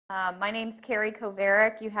My name's Carrie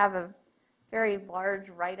Kovarik. You have a very large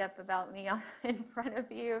write-up about me in front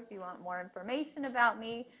of you if you want more information about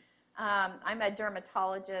me. I'm a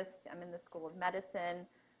dermatologist. I'm in the School of Medicine.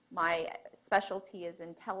 My specialty is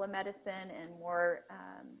in telemedicine, and more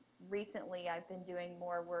recently I've been doing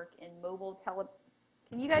more work in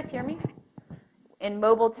Can you guys hear me? In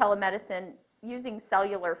mobile telemedicine using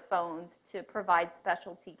cellular phones to provide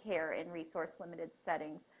specialty care in resource-limited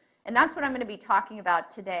settings. And that's what I'm going to be talking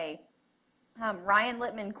about today. Ryan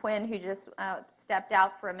Littman-Quinn, who just stepped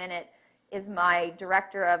out for a minute, is my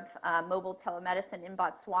director of mobile telemedicine in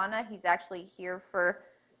Botswana. He's actually here for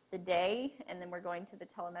the day, and then we're going to the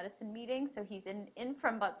telemedicine meeting. So he's in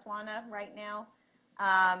from Botswana right now,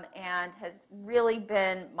 and has really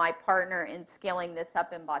been my partner in scaling this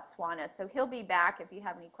up in Botswana. So he'll be back if you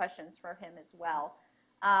have any questions for him as well.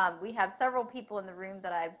 We have several people in the room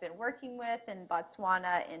that I've been working with in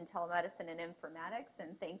Botswana in telemedicine and informatics,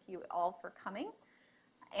 and thank you all for coming.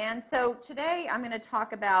 And so today I'm going to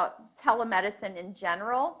talk about telemedicine in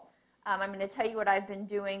general. I'm going to tell you what I've been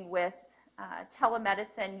doing with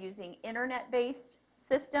telemedicine using internet-based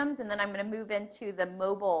systems, and then I'm going to move into the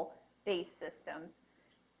mobile-based systems.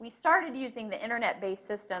 We started using the internet-based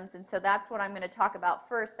systems, and so that's what I'm going to talk about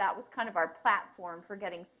first. That was kind of our platform for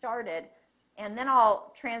getting started. And then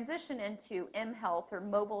I'll transition into mHealth, or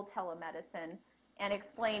mobile telemedicine, and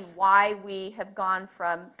explain why we have gone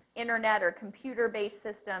from internet or computer-based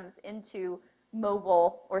systems into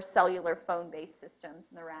mobile or cellular phone-based systems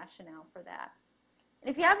and the rationale for that.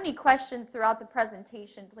 And if you have any questions throughout the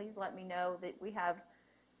presentation, please let me know that we have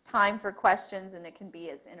time for questions, and it can be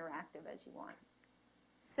as interactive as you want.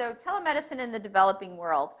 So telemedicine in the developing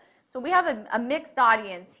world. So we have a mixed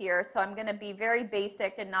audience here, so I'm going to be very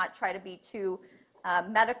basic and not try to be too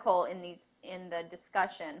medical in the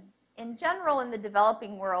discussion. In general, in the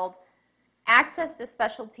developing world, access to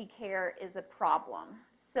specialty care is a problem.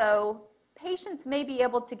 So patients may be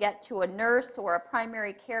able to get to a nurse or a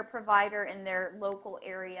primary care provider in their local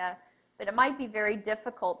area, but it might be very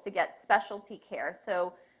difficult to get specialty care.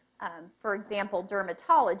 So for example,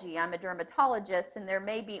 dermatology. I'm a dermatologist, and there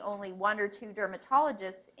may be only one or two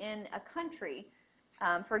dermatologists in a country.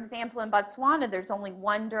 For example, in Botswana, there's only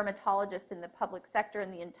one dermatologist in the public sector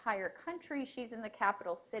in the entire country. She's in the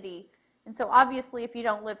capital city. And so obviously, if you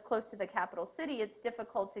don't live close to the capital city, it's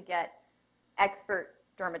difficult to get expert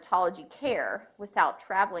dermatology care without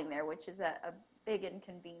traveling there, which is a big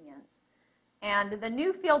inconvenience. And the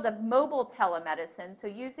new field of mobile telemedicine, so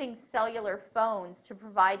using cellular phones to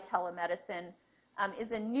provide telemedicine,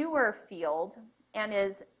 is a newer field and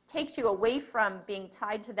takes you away from being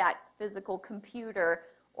tied to that physical computer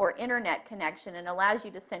or internet connection and allows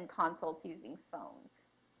you to send consults using phones.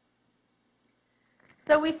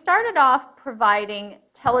 So we started off providing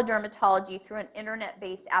teledermatology through an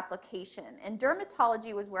internet-based application. And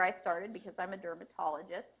dermatology was where I started because I'm a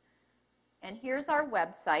dermatologist. And here's our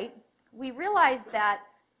website. We realized that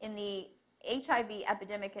in the HIV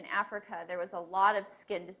epidemic in Africa, there was a lot of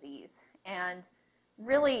skin disease. And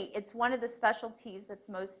really, it's one of the specialties that's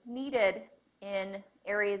most needed in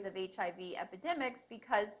areas of HIV epidemics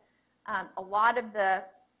because a lot of the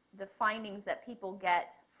findings that people get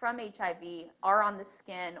from HIV are on the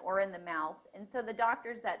skin or in the mouth. And so the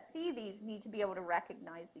doctors that see these need to be able to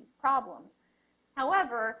recognize these problems.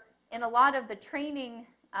 However, in a lot of the training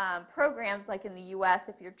programs, like in the US,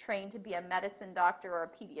 if you're trained to be a medicine doctor or a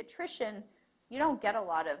pediatrician, you don't get a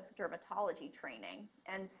lot of dermatology training.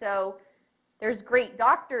 And so there's great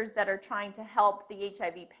doctors that are trying to help the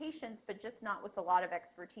HIV patients, but just not with a lot of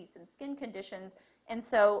expertise in skin conditions. And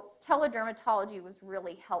so teledermatology was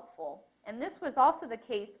really helpful. And this was also the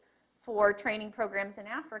case for training programs in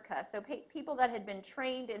Africa. So people that had been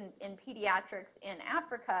trained in pediatrics in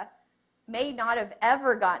Africa may not have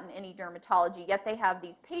ever gotten any dermatology, yet they have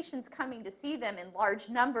these patients coming to see them in large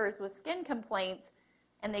numbers with skin complaints,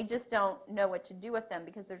 and they just don't know what to do with them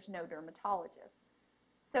because there's no dermatologist.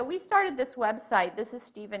 So we started this website. This is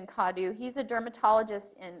Stephen Kadu. He's a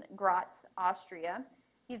dermatologist in Graz, Austria.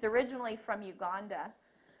 He's originally from Uganda.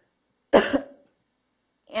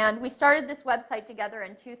 And we started this website together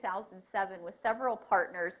in 2007 with several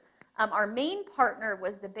partners. Our main partner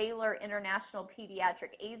was the Baylor International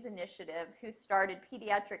Pediatric AIDS Initiative, who started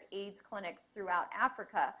pediatric AIDS clinics throughout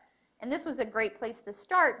Africa. And this was a great place to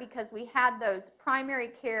start because we had those primary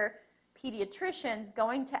care pediatricians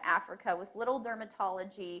going to Africa with little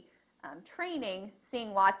dermatology training,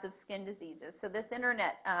 seeing lots of skin diseases. So this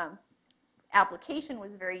internet application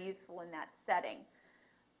was very useful in that setting.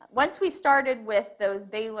 Once we started with those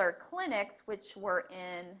Baylor clinics, which were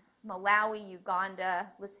in Malawi,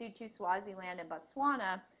 Uganda, Lesotho, Swaziland, and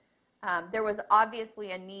Botswana, there was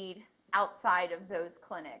obviously a need outside of those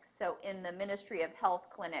clinics. So in the Ministry of Health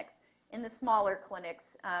clinics, in the smaller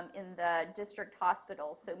clinics, in the district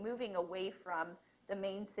hospitals, so moving away from the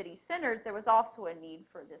main city centers, there was also a need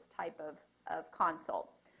for this type of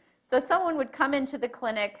consult. So someone would come into the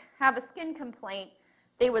clinic, have a skin complaint,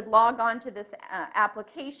 they would log on to this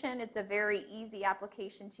application. It's a very easy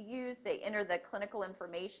application to use. They enter the clinical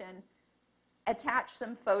information, attach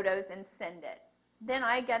some photos, and send it. Then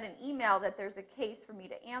I get an email that there's a case for me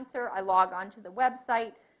to answer. I log on to the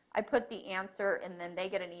website, I put the answer, and then they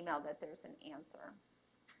get an email that there's an answer.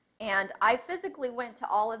 And I physically went to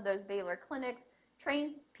all of those Baylor clinics,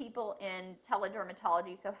 trained people in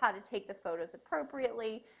teledermatology, so how to take the photos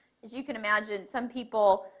appropriately. As you can imagine, some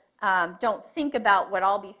people don't think about what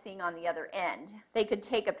I'll be seeing on the other end. They could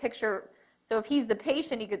take a picture. So if he's the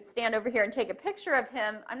patient, he could stand over here and take a picture of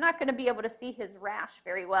him. I'm not going to be able to see his rash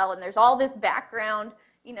very well, and there's all this background,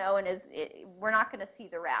 you know, and we're not going to see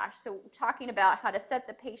the rash. So talking about how to set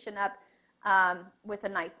the patient up with a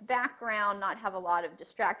nice background, not have a lot of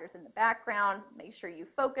distractors in the background, make sure you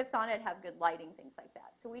focus on it, have good lighting, things like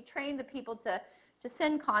that. So we train the people to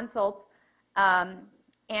send consults,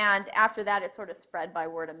 and after that it sort of spread by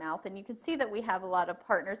word of mouth. And you can see that we have a lot of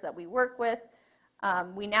partners that we work with.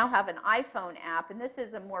 We now have an iPhone app, and this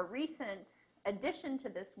is a more recent addition to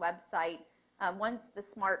this website once the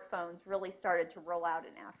smartphones really started to roll out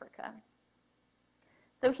in Africa.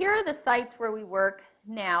 So here are the sites where we work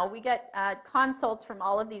now. We get consults from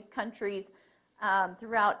all of these countries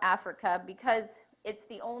throughout Africa because it's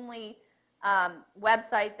the only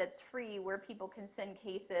website that's free where people can send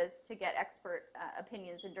cases to get expert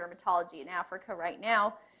opinions in dermatology in Africa right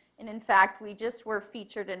now. And in fact, we just were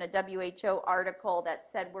featured in a WHO article that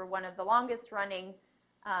said we're one of the longest running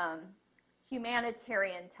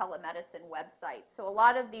humanitarian telemedicine websites. So a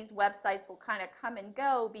lot of these websites will kind of come and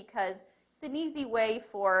go because it's an easy way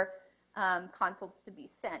for consults to be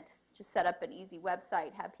sent. Just set up an easy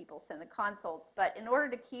website, have people send the consults. But in order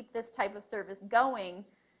to keep this type of service going,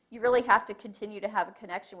 you really have to continue to have a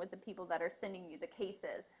connection with the people that are sending you the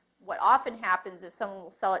cases. What often happens is someone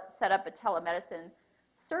will set up a telemedicine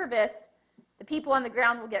service. The people on the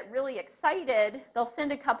ground will get really excited. They'll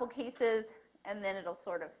send a couple cases, and then it'll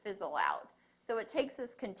sort of fizzle out. So it takes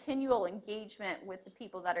this continual engagement with the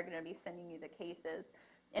people that are going to be sending you the cases.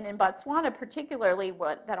 And in Botswana particularly,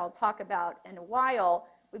 that I'll talk about in a while,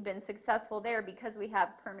 we've been successful there because we have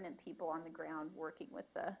permanent people on the ground working with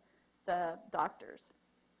the doctors.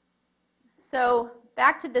 So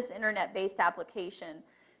back to this internet-based application.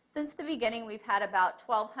 Since the beginning, we've had about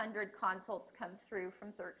 1,200 consults come through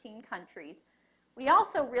from 13 countries. We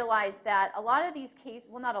also realized that a lot of these cases,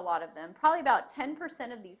 well, not a lot of them, probably about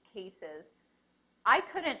 10% of these cases, I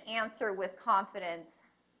couldn't answer with confidence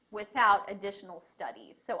without additional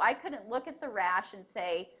studies. So I couldn't look at the rash and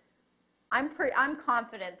say, I'm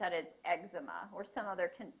confident that it's eczema or some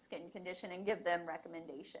other skin condition and give them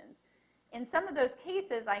recommendations. In some of those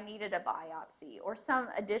cases, I needed a biopsy or some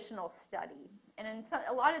additional study. And in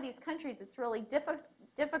a lot of these countries, it's really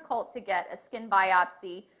difficult to get a skin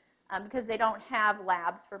biopsy because they don't have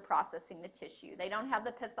labs for processing the tissue. They don't have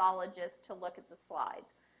the pathologist to look at the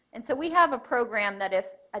slides. And so we have a program that if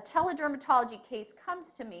a teledermatology case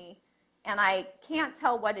comes to me and I can't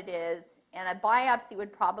tell what it is, and a biopsy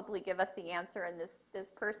would probably give us the answer, and this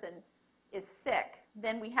person is sick,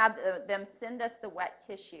 then we have them send us the wet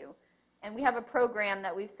tissue. And we have a program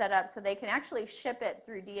that we've set up so they can actually ship it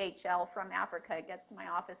through DHL from Africa. It gets to my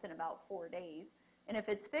office in about 4 days. And if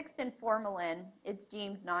it's fixed in formalin, it's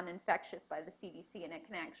deemed non-infectious by the CDC, and it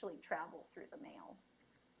can actually travel through the mail.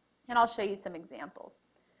 And I'll show you some examples.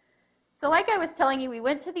 So like I was telling you, we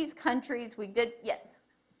went to these countries. We did, yes?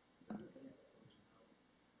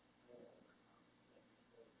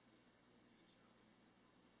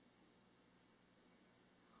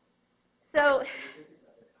 So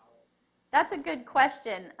that's a good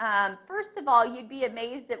question. First of all, you'd be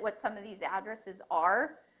amazed at what some of these addresses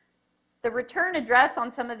are. The return address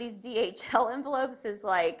on some of these DHL envelopes is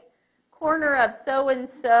like corner of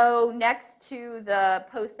so-and-so next to the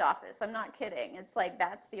post office. I'm not kidding. It's like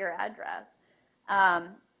that's your address.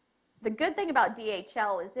 The good thing about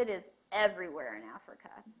DHL is it is everywhere in Africa.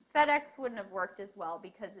 FedEx wouldn't have worked as well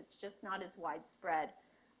because it's just not as widespread.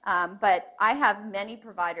 But I have many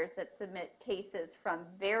providers that submit cases from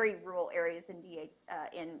very rural areas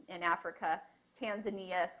in Africa,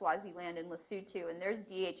 Tanzania, Swaziland, and Lesotho, and there's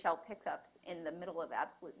DHL pickups in the middle of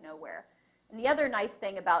absolute nowhere. And the other nice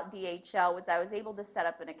thing about DHL was I was able to set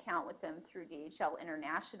up an account with them through DHL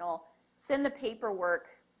International, send the paperwork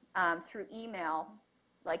through email,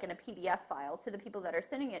 like in a PDF file, to the people that are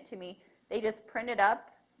sending it to me. They just print it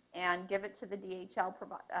up, and give it to the DHL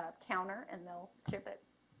counter, and they'll ship it.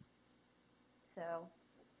 So,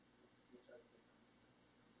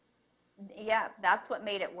 yeah, that's what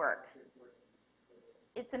made it work.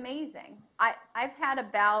 It's amazing. I've had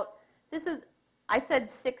about, I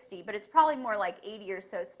said 60, but it's probably more like 80 or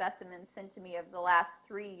so specimens sent to me over the last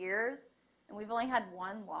 3 years, and we've only had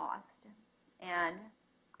one lost. And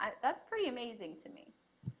that's pretty amazing to me.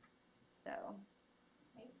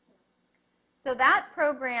 So that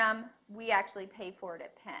program, we actually pay for it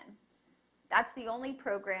at Penn. That's the only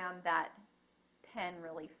program that Penn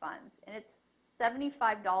really funds. And it's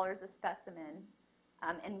 $75 a specimen.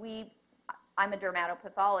 And I'm a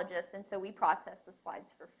dermatopathologist, and so we process the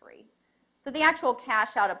slides for free. So the actual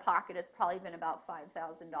cash out of pocket has probably been about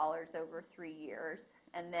 $5,000 over 3 years,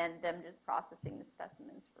 and then them just processing the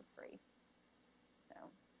specimens for free. So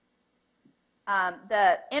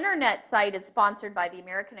the internet site is sponsored by the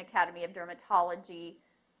American Academy of Dermatology,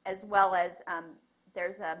 as well as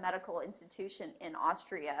there's a medical institution in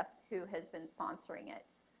Austria who has been sponsoring it.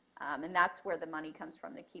 And that's where the money comes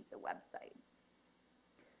from to keep the website.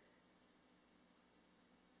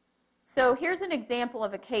 So here's an example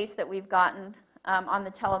of a case that we've gotten on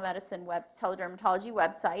the teledermatology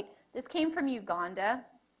website. This came from Uganda.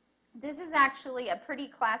 This is actually a pretty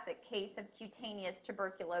classic case of cutaneous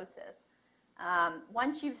tuberculosis.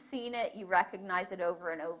 Once you've seen it, you recognize it over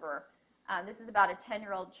and over. This is about a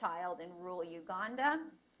 10-year-old child in rural Uganda.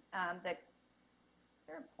 Is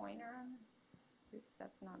there a pointer? Oops,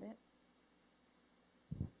 that's not it.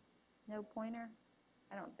 No pointer?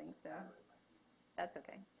 I don't think so. That's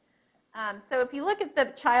okay. So if you look at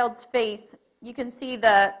the child's face, you can see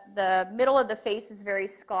the middle of the face is very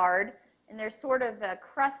scarred, and there's sort of a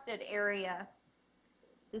crusted area.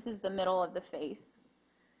 This is the middle of the face.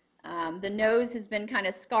 The nose has been kind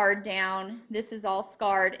of scarred down. This is all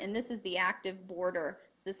scarred, and this is the active border,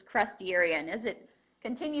 this crusty area. And as it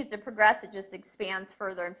continues to progress, it just expands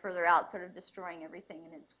further and further out, sort of destroying everything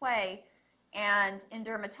in its way. And in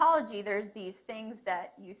dermatology, there's these things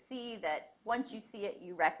that you see that once you see it,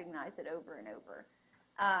 you recognize it over and over.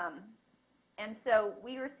 And so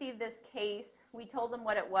we received this case. We told them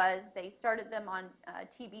what it was. They started them on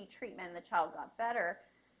TB treatment, and the child got better.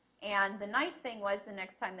 And the nice thing was the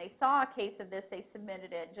next time they saw a case of this, they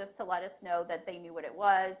submitted it just to let us know that they knew what it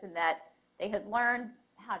was and that they had learned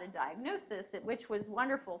how to diagnose this, which was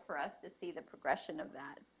wonderful for us to see the progression of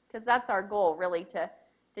that. Because that's our goal, really, to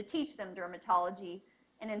teach them dermatology.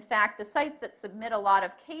 And in fact, the sites that submit a lot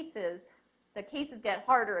of cases, the cases get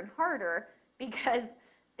harder and harder because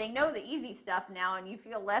they know the easy stuff now, and you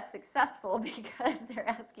feel less successful because they're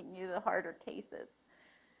asking you the harder cases.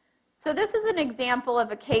 So this is an example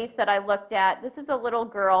of a case that I looked at. This is a little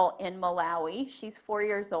girl in Malawi. She's 4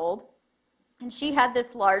 years old, and she had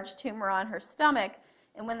this large tumor on her stomach.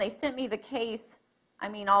 And when they sent me the case, I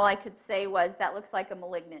mean, all I could say was, that looks like a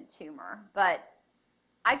malignant tumor. But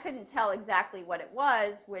I couldn't tell exactly what it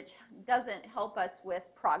was, which doesn't help us with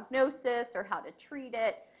prognosis or how to treat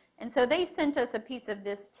it. And so they sent us a piece of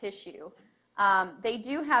this tissue. They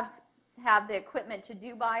do have the equipment to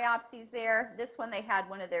do biopsies there. This one, they had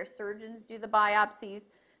one of their surgeons do the biopsies.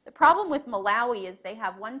 The problem with Malawi is they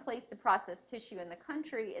have one place to process tissue in the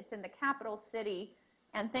country. It's in the capital city,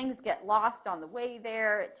 and things get lost on the way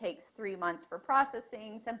there. It takes 3 months for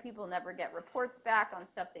processing. Some people never get reports back on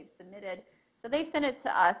stuff they've submitted. So they sent it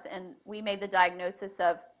to us, and we made the diagnosis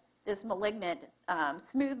of this malignant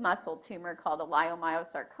smooth muscle tumor called a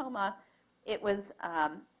leiomyosarcoma. It was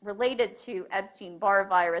related to Epstein-Barr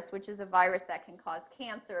virus, which is a virus that can cause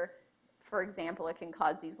cancer. For example, it can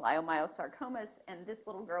cause these leiomyosarcomas, and this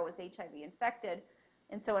little girl was HIV infected.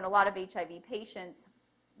 And so in a lot of HIV patients,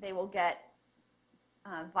 they will get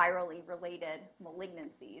virally related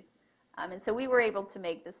malignancies. And so we were able to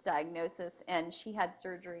make this diagnosis, and she had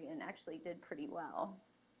surgery and actually did pretty well.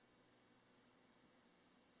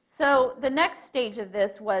 So the next stage of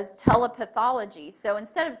this was telepathology. So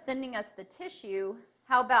instead of sending us the tissue,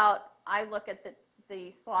 how about I look at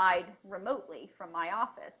the slide remotely from my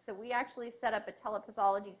office? So we actually set up a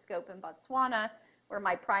telepathology scope in Botswana, where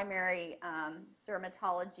my primary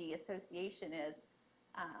dermatology association is.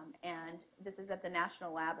 And this is at the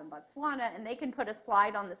National Lab in Botswana, and they can put a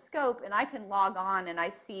slide on the scope, and I can log on, and I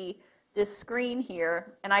see this screen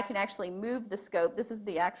here, and I can actually move the scope. This is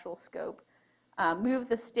the actual scope. Move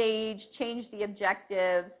the stage, change the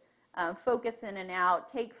objectives, focus in and out,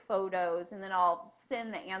 take photos, and then I'll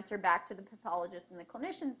send the answer back to the pathologist and the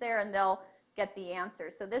clinicians there, and they'll get the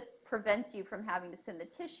answer. So this prevents you from having to send the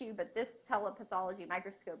tissue, but this telepathology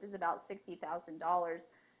microscope is about $60,000.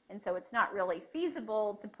 And so it's not really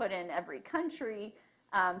feasible to put in every country.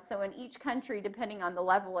 So in each country, depending on the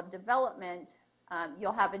level of development,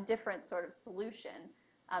 you'll have a different sort of solution.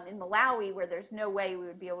 In Malawi, where there's no way we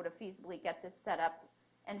would be able to feasibly get this set up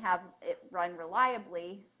and have it run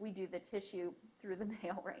reliably, we do the tissue through the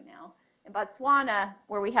mail right now. In Botswana,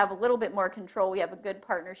 where we have a little bit more control, we have a good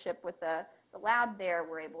partnership with the lab there,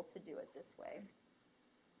 we're able to do it this way.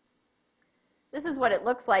 This is what it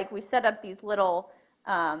looks like. We set up these little,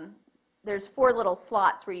 there's 4 little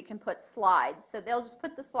slots where you can put slides. So they'll just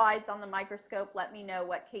put the slides on the microscope, let me know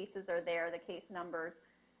what cases are there, the case numbers.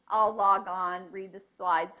 I'll log on, read the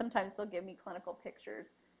slides. Sometimes they'll give me clinical pictures,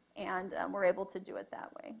 and we're able to do it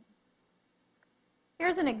that way.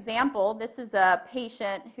 Here's an example. This is a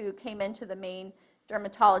patient who came into the main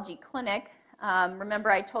dermatology clinic.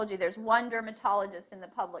 Remember I told you there's one dermatologist in the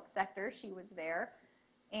public sector. She was there.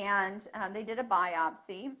 And they did a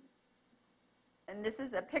biopsy. And this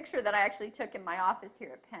is a picture that I actually took in my office here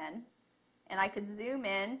at Penn. And I could zoom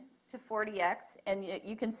in to 40x, and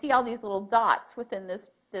you can see all these little dots within this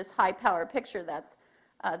high-power picture.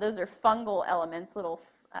 Those are fungal elements, little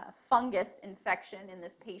fungus infection in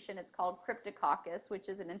this patient. It's called cryptococcus, which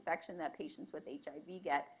is an infection that patients with HIV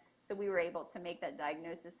get. So we were able to make that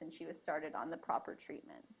diagnosis, and she was started on the proper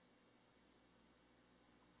treatment.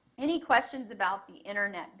 Any questions about the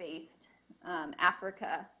internet-based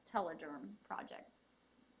Africa Telederm project?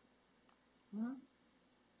 Mm-hmm.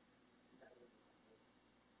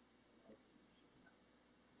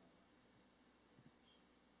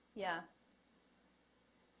 Yeah.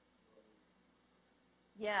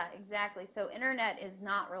 Yeah, exactly. So internet is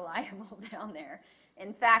not reliable down there.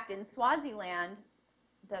 In fact, in Swaziland,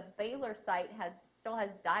 the Baylor site still has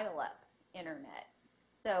dial-up internet.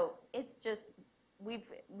 So it's just, we've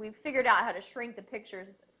figured out how to shrink the pictures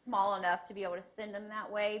small enough to be able to send them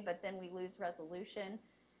that way, but then we lose resolution.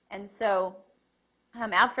 And so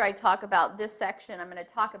after I talk about this section, I'm going to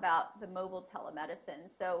talk about the mobile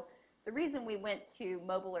telemedicine. So the reason we went to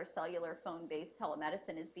mobile or cellular phone-based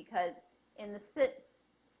telemedicine is because in the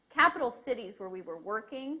capital cities where we were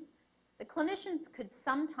working, the clinicians could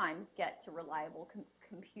sometimes get to reliable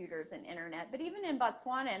computers and internet. But even in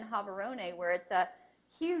Botswana and Gaborone, where it's a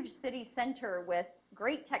huge city center with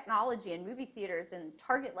great technology and movie theaters and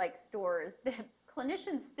Target-like stores, the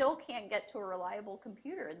clinicians still can't get to a reliable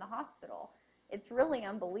computer in the hospital. It's really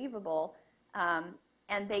unbelievable.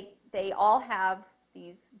 And they all have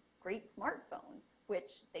these great smartphones,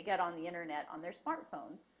 which they get on the internet on their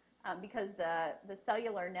smartphones. Because the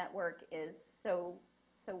cellular network is so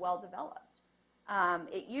well developed.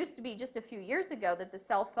 It used to be just a few years ago that the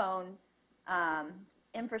cell phone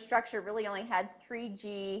infrastructure really only had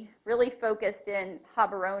 3G, really focused in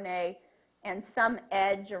Gaborone, and some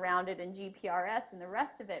edge around it in GPRS and the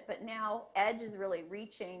rest of it. But now edge is really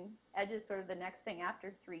reaching, edge is sort of the next thing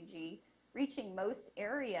after 3G, reaching most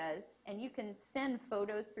areas, and you can send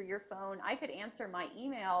photos through your phone. I could answer my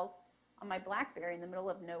emails on my BlackBerry in the middle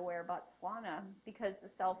of nowhere, Botswana, because the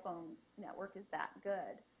cell phone network is that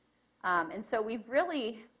good. And so we've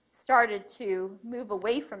really started to move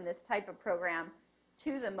away from this type of program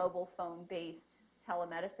to the mobile phone-based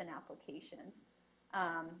telemedicine applications.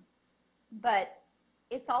 But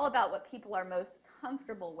it's all about what people are most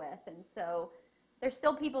comfortable with, and so there's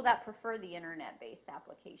still people that prefer the internet-based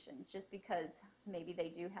applications just because maybe they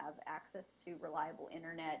do have access to reliable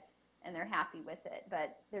internet and they're happy with it.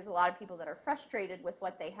 But there's a lot of people that are frustrated with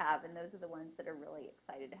what they have, and those are the ones that are really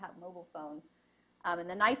excited to have mobile phones. And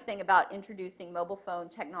the nice thing about introducing mobile phone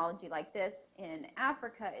technology like this in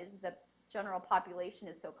Africa is the general population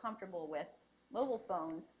is so comfortable with mobile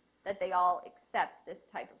phones that they all accept this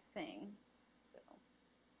type of thing.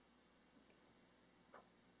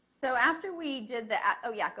 So after we did the,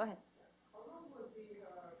 oh yeah, go ahead. How long was the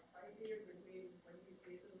time period between when these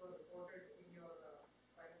cases were reported in your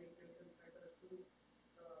primary clinical center to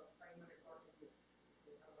the time when it got into?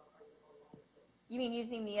 You mean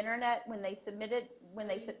using the internet when they submitted, when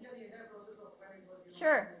they the entire process of when it was,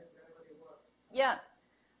 sure. Whenever they were. Yeah.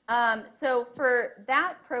 So for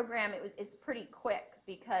that program, it's pretty quick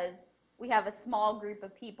because we have a small group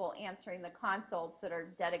of people answering the consults that are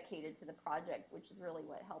dedicated to the project, which is really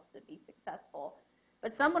what helps it be successful.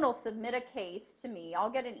 But someone will submit a case to me.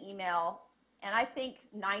 I'll get an email, and I think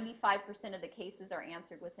 95% of the cases are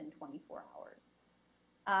answered within 24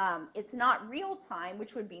 hours. It's not real time,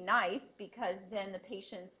 which would be nice because then the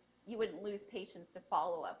patients, you wouldn't lose patients to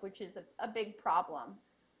follow-up, which is a big problem.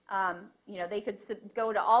 You know, they could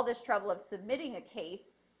go to all this trouble of submitting a case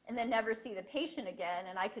and then never see the patient again,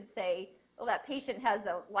 and I could say, well, that patient has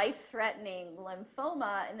a life-threatening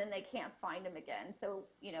lymphoma, and then they can't find him again. So,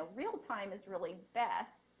 you know, real time is really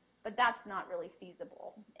best, but that's not really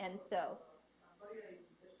feasible. And so, sorry, I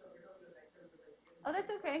missed a bit of your lecture because I came Oh, that's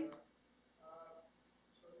late. okay.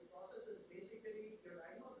 So the process is basically your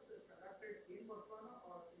diagnosis is conducted in Botswana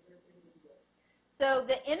or is it in the US? So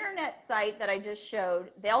the internet site that I just showed,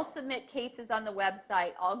 they'll submit cases on the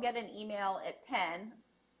website. I'll get an email at Penn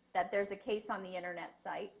that there's a case on the internet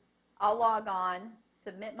site. I'll log on,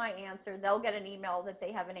 submit my answer. They'll get an email that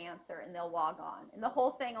they have an answer, and they'll log on. And the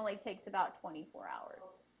whole thing only takes about 24 hours.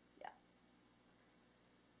 Yeah.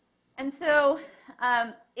 And so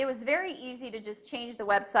it was very easy to just change the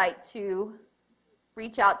website to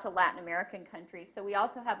reach out to Latin American countries. So we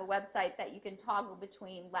also have a website that you can toggle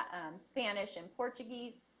between Spanish and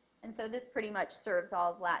Portuguese. And so this pretty much serves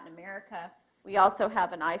all of Latin America. We also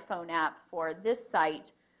have an iPhone app for this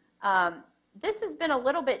site. This has been a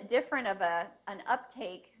little bit different of an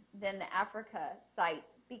uptake than the Africa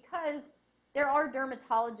sites because there are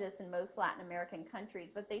dermatologists in most Latin American countries,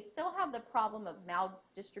 but they still have the problem of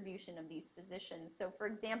maldistribution of these physicians. So for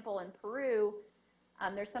example, in Peru,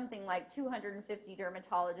 there's something like 250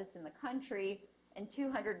 dermatologists in the country, and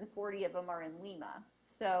 240 of them are in Lima.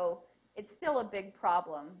 So it's still a big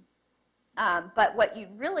problem. But what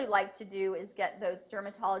you'd really like to do is get those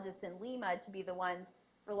dermatologists in Lima to be the ones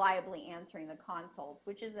reliably answering the consults,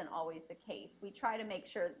 which isn't always the case. We try to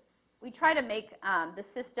make the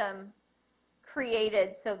system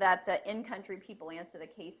created so that the in-country people answer the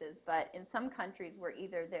cases, but in some countries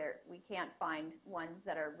we can't find ones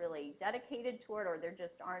that are really dedicated to it, or there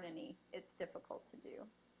just aren't any. It's difficult to do.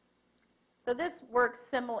 So this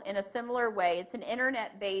works in a similar way. It's an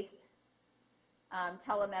internet-based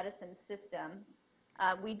telemedicine system.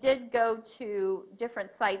 We did go to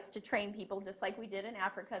different sites to train people, just like we did in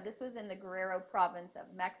Africa. This was in the Guerrero province of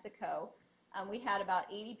Mexico. We had about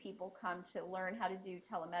 80 people come to learn how to do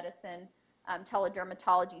telemedicine,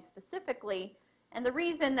 teledermatology specifically. And the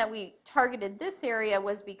reason that we targeted this area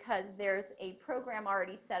was because there's a program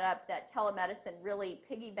already set up that telemedicine really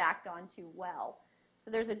piggybacked onto well. So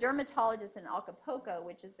there's a dermatologist in Acapulco,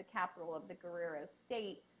 which is the capital of the Guerrero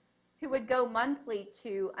state, who would go monthly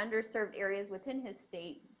to underserved areas within his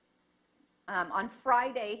state. On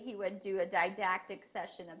Friday, he would do a didactic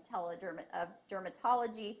session of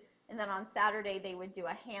dermatology, and then on Saturday, they would do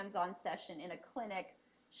a hands-on session in a clinic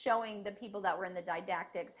showing the people that were in the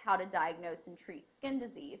didactics how to diagnose and treat skin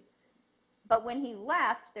disease. But when he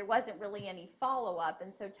left, there wasn't really any follow-up,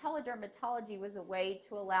 and so teledermatology was a way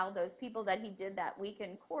to allow those people that he did that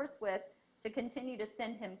weekend course with to continue to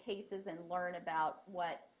send him cases and learn about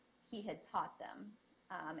what he had taught them.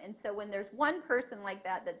 And so when there's one person like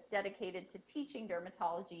that that's dedicated to teaching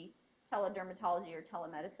dermatology, teledermatology or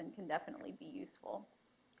telemedicine can definitely be useful.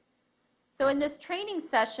 So in this training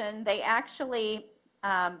session, they actually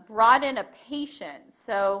brought in a patient.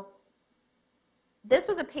 So this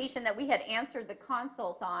was a patient that we had answered the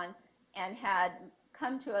consult on and had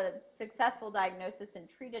come to a successful diagnosis and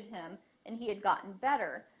treated him, and he had gotten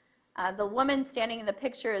better. The woman standing in the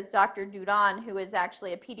picture is Dr. Duran, who is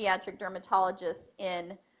actually a pediatric dermatologist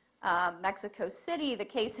in Mexico City. The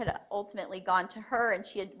case had ultimately gone to her, and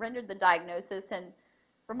she had rendered the diagnosis. And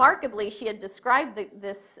remarkably, she had described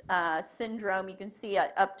this syndrome. You can see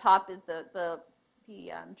up top is the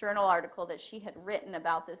journal article that she had written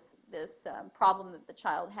about this problem that the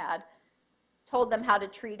child had. Told them how to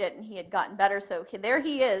treat it, and he had gotten better. So there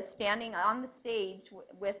he is standing on the stage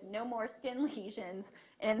with no more skin lesions,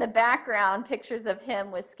 and in the background, pictures of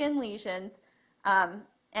him with skin lesions.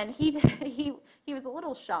 And he was a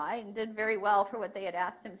little shy and did very well for what they had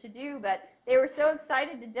asked him to do, but they were so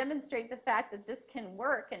excited to demonstrate the fact that this can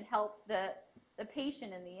work and help the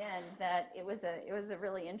patient in the end that it was a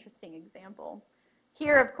really interesting example.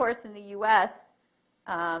 Here, of course, in the U.S.,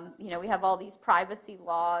 we have all these privacy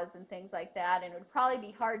laws and things like that, and it would probably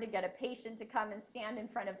be hard to get a patient to come and stand in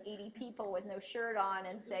front of 80 people with no shirt on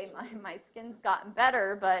and say, my skin's gotten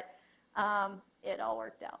better, but it all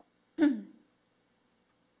worked out.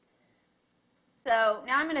 So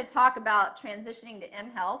now I'm going to talk about transitioning to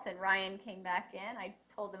mHealth, and Ryan came back in. I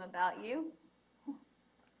told them about you.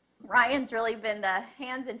 Ryan's really been the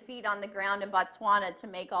hands and feet on the ground in Botswana to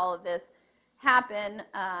make all of this happen,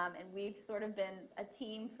 and we've sort of been a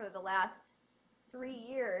team for the last 3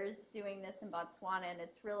 years doing this in Botswana, and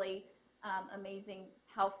it's really amazing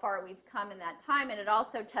how far we've come in that time, and it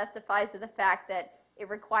also testifies to the fact that it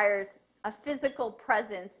requires a physical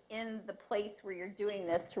presence in the place where you're doing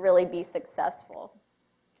this to really be successful.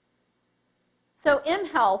 So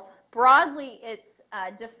mHealth, broadly, it's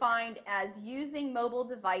defined as using mobile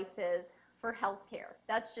devices for healthcare.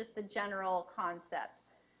 That's just the general concept.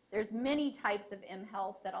 There's many types of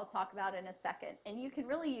mHealth that I'll talk about in a second, and you can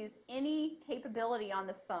really use any capability on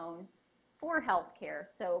the phone for healthcare.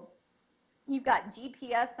 So You've got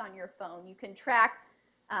GPS on your phone. You can track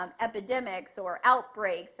epidemics or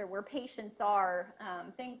outbreaks or where patients are,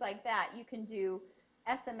 things like that. You can do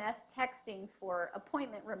SMS texting for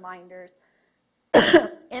appointment reminders,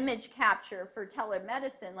 image capture for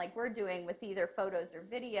telemedicine like we're doing with either photos or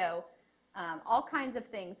video. All kinds of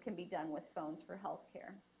things can be done with phones for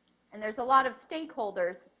healthcare. And there's a lot of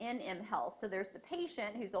stakeholders in mHealth. So there's the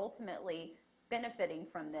patient who's ultimately benefiting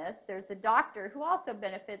from this. There's the doctor who also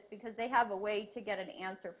benefits because they have a way to get an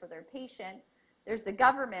answer for their patient. There's the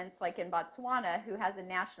governments, like in Botswana, who has a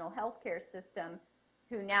national healthcare system,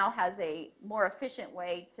 who now has a more efficient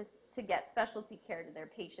way to get specialty care to their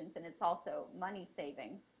patients, and it's also money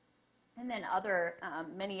saving. And then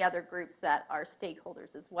many other groups that are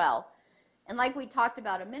stakeholders as well. And like we talked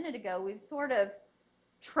about a minute ago, we've sort of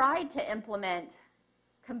tried to implement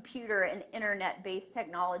computer and internet-based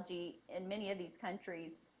technology in many of these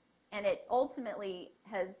countries, and it ultimately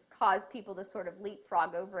has caused people to sort of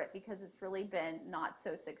leapfrog over it because it's really been not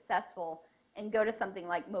so successful, and go to something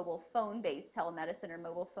like mobile phone-based telemedicine or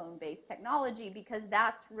mobile phone-based technology, because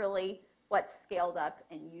that's really what's scaled up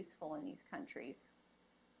and useful in these countries.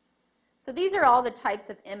 So these are all the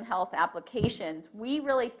types of mHealth applications. We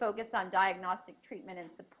really focus on diagnostic treatment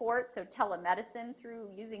and support, so telemedicine through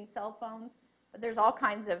using cell phones. But there's all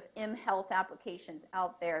kinds of mHealth applications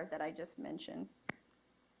out there that I just mentioned.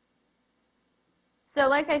 So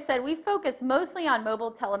like I said, we focus mostly on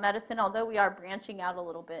mobile telemedicine, although we are branching out a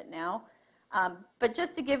little bit now. But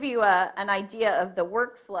just to give you an idea of the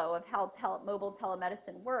workflow of how mobile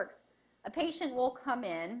telemedicine works, a patient will come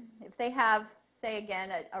in. If they have, say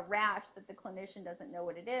again, a rash that the clinician doesn't know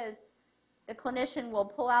what it is, the clinician will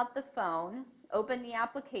pull out the phone, open the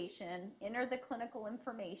application, enter the clinical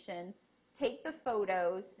information, take the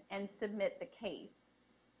photos, and submit the case.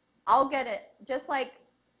 I'll get it, just like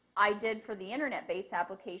I did for the internet-based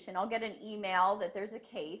application, I'll get an email that there's a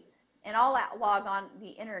case, and I'll log on the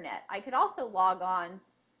internet. I could also log on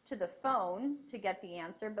to the phone to get the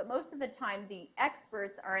answer, but most of the time the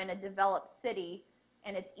experts are in a developed city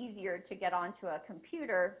and it's easier to get onto a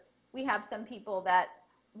computer. We have some people that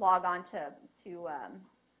log on to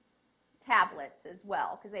tablets as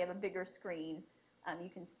well because they have a bigger screen. You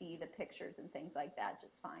can see the pictures and things like that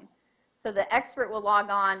just fine. So the expert will log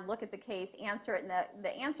on, look at the case, answer it, and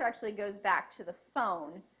the answer actually goes back to the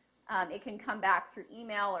phone. It can come back through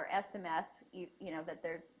email or SMS,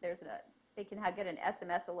 that they can get an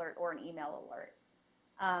SMS alert or an email alert.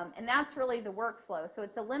 And that's really the workflow. So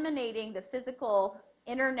it's eliminating the physical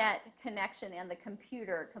internet connection and the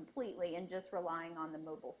computer completely and just relying on the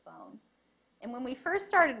mobile phone. And when we first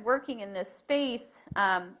started working in this space,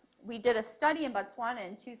 we did a study in Botswana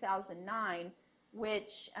in 2009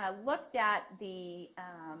 which looked at the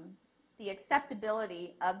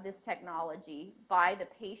acceptability of this technology by the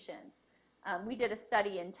patients. We did a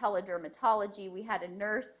study in teledermatology. We had a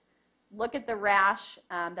nurse look at the rash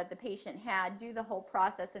that the patient had, do the whole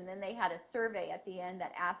process, and then they had a survey at the end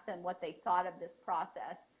that asked them what they thought of this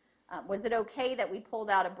process. Was it okay that we pulled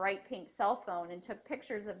out a bright pink cell phone and took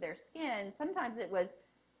pictures of their skin? Sometimes it was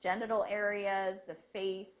genital areas, the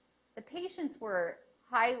face. The patients were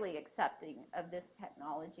highly accepting of this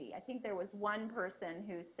technology. I think there was one person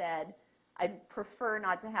who said, I'd prefer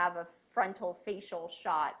not to have a frontal facial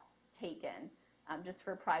shot taken just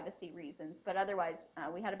for privacy reasons. But otherwise,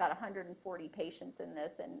 we had about 140 patients in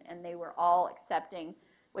this, and they were all accepting,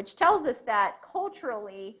 which tells us that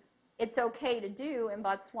culturally it's okay to do in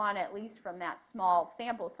Botswana, at least from that small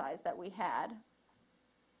sample size that we had.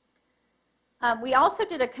 We also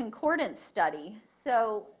did a concordance study.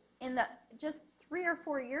 So just 3 or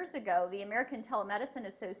 4 years ago, the American Telemedicine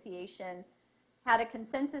Association had a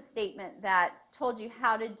consensus statement that told you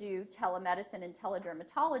how to do telemedicine and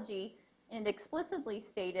teledermatology, and it explicitly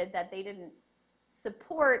stated that they didn't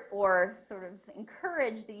support or sort of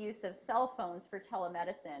encourage the use of cell phones for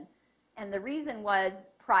telemedicine. And the reason was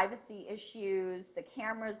privacy issues. The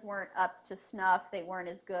cameras weren't up to snuff. They weren't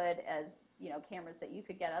as good as cameras that you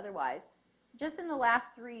could get otherwise. Just in the last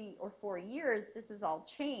 3 or 4 years, this has all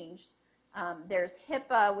changed. There's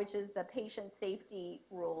HIPAA, which is the patient safety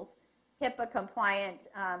rules, HIPAA-compliant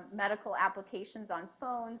medical applications on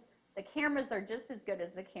phones. The cameras are just as good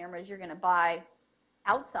as the cameras you're going to buy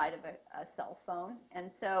outside of a cell phone. And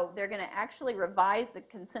so they're going to actually revise the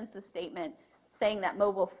consensus statement saying that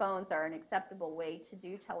mobile phones are an acceptable way to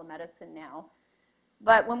do telemedicine now.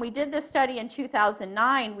 But when we did this study in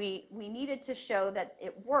 2009, we needed to show that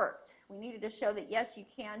it worked. We needed to show that, yes, you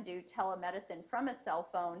can do telemedicine from a cell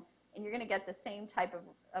phone, and you're going to get the same type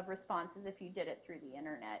of responses if you did it through the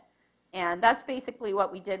internet. And that's basically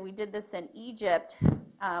what we did. We did this in Egypt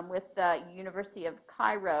with the University of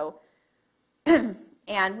Cairo,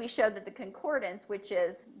 And we showed that the concordance, which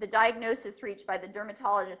is the diagnosis reached by the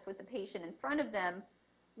dermatologist with the patient in front of them,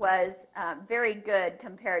 was very good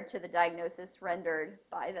compared to the diagnosis rendered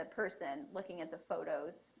by the person looking at the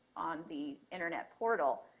photos on the internet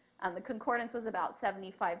portal. The concordance was about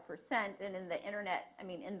 75%, and in the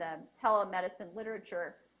in the telemedicine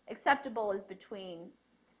literature, acceptable is between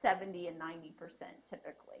 70 and 90%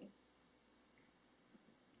 typically.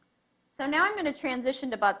 So now I'm going to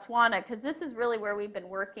transition to Botswana because this is really where we've been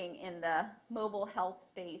working in the mobile health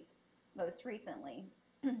space most recently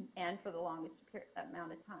and for the longest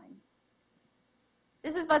amount of time.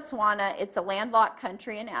 This is Botswana. It's a landlocked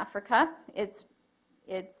country in Africa. It's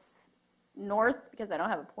north, because I don't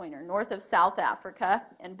have a pointer, north of South Africa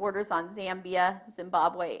and borders on Zambia,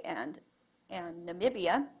 Zimbabwe, and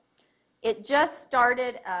Namibia. It just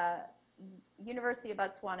started University of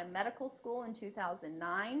Botswana Medical School in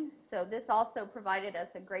 2009. So this also provided us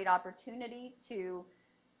a great opportunity to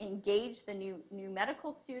engage the new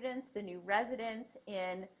medical students, the new residents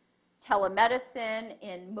in telemedicine,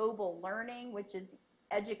 in mobile learning, which is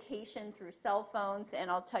education through cell phones,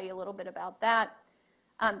 and I'll tell you a little bit about that.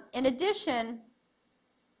 In addition,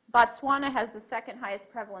 Botswana has the second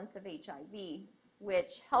highest prevalence of HIV,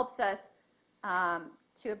 which helps us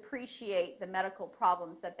to appreciate the medical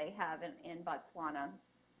problems that they have in Botswana.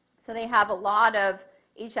 So they have a lot of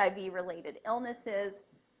HIV-related illnesses,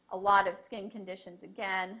 a lot of skin conditions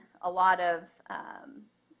again, a lot of,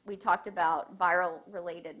 we talked about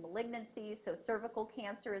viral-related malignancies, so cervical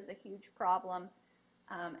cancer is a huge problem,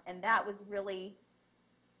 and that was really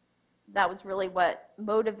what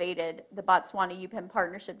motivated the Botswana UPenn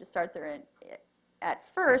partnership to start there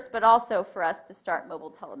at first, but also for us to start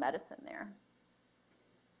mobile telemedicine there.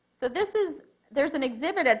 So there's an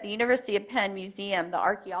exhibit at the University of Penn Museum, the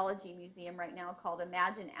Archaeology Museum right now, called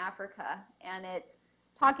Imagine Africa, and it's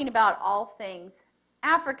talking about all things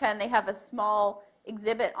Africa, and they have a small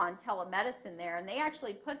exhibit on telemedicine there, and they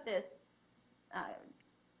actually put this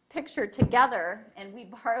picture together, and we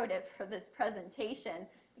borrowed it for this presentation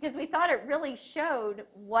because we thought it really showed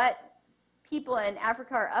what people in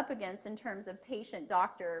Africa are up against in terms of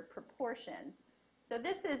patient-doctor proportions. So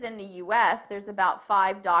this is in the U.S. There's about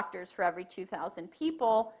 5 doctors for every 2,000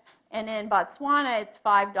 people, and in Botswana, it's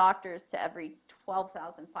 5 doctors to every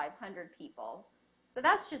 12,500 people. So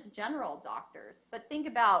that's just general doctors. But think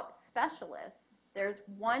about specialists. There's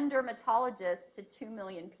 1 dermatologist to 2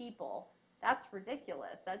 million people. That's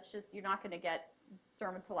ridiculous. That's just, you're not going to get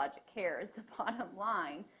dermatologic care is the bottom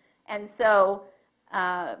line. And so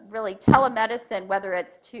really telemedicine, whether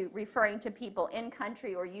it's referring to people in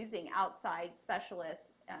country or using outside specialists,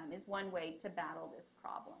 is one way to battle this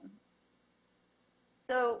problem.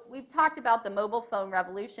 So we've talked about the mobile phone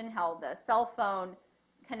revolution, how the cell phone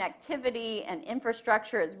connectivity and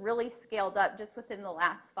infrastructure has really scaled up just within the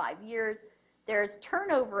last 5 years. There's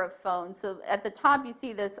turnover of phones. So at the top you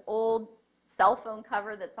see this old cell phone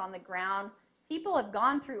cover that's on the ground. People have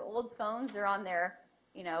gone through old phones. They're on their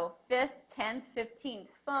 5th, 10th, 15th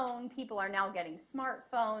phone. People are now getting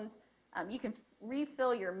smartphones. You can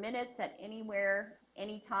refill your minutes at anywhere,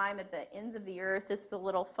 anytime at the ends of the earth. This is a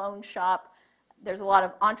little phone shop. There's a lot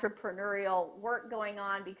of entrepreneurial work going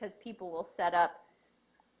on because people will set up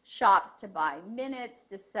shops to buy minutes,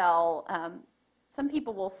 to sell. Some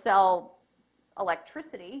people will sell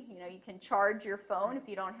electricity. You can charge your phone if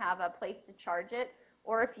you don't have a place to charge it.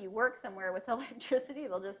 Or if you work somewhere with electricity,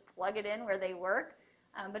 they'll just plug it in where they work.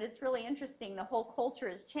 But it's really interesting. The whole culture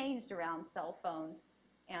has changed around cell phones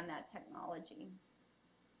and that technology.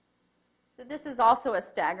 So this is also a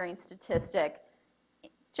staggering statistic.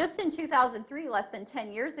 Just in 2003, less than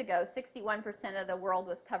 10 years ago, 61% of the world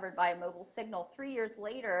was covered by a mobile signal. 3 years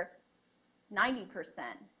later, 90%.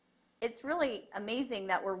 It's really amazing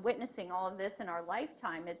that we're witnessing all of this in our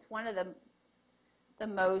lifetime. It's one of the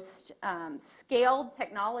most scaled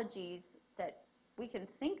technologies that we can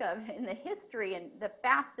think of in the history, and the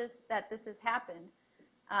fastest that this has happened.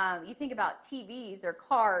 You think about TVs or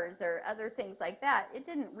cars or other things like that. It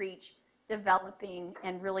didn't reach developing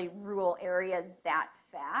and really rural areas that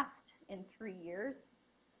fast in 3 years.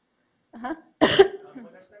 When they're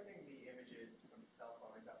sending the images from the cell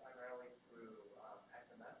phone, is that primarily through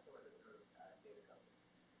SMS or is it through data company?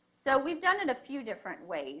 So we've done it a few different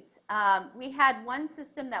ways. We had one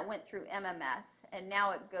system that went through MMS, and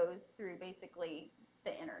now it goes through basically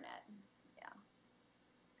the internet. Yeah.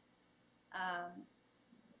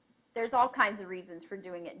 There's all kinds of reasons for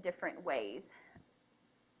doing it different ways.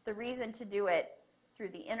 The reason to do it through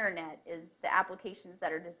the internet is the applications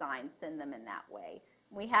that are designed send them in that way.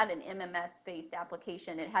 We had an MMS-based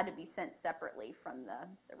application. It had to be sent separately from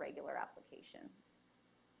the regular application.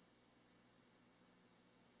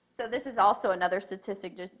 So this is also another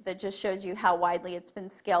statistic that just shows you how widely it's been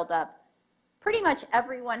scaled up. Pretty much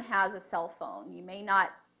everyone has a cell phone. You may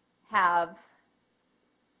not have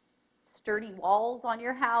sturdy walls on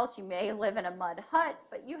your house. You may live in a mud hut,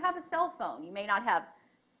 but you have a cell phone. You may not have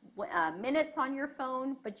minutes on your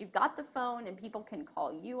phone, but you've got the phone and people can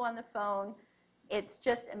call you on the phone. It's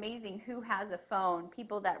just amazing who has a phone.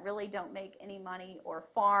 People that really don't make any money or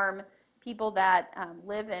farm, people that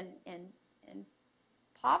live in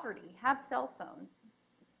poverty have cell phones.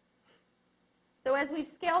 So as we've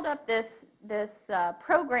scaled up this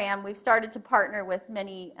program, we've started to partner with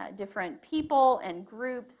many different people and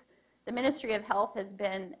groups. The Ministry of Health has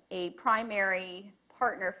been a primary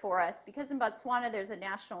partner for us because in Botswana there's a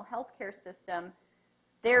national healthcare system.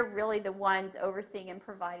 They're really the ones overseeing and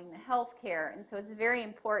providing the healthcare, and so it's very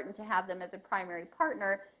important to have them as a primary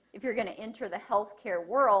partner if you're going to enter the healthcare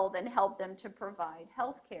world and help them to provide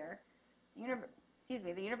healthcare.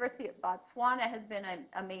 The University of Botswana has been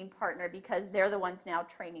a main partner because they're the ones now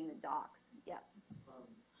training the docs. Yeah.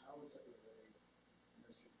 How is that related to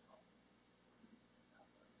Ministry of Health?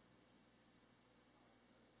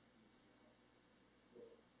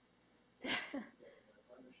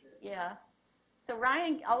 Yeah. So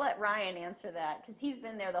Ryan, I'll let Ryan answer that because he's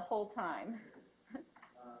been there the whole time.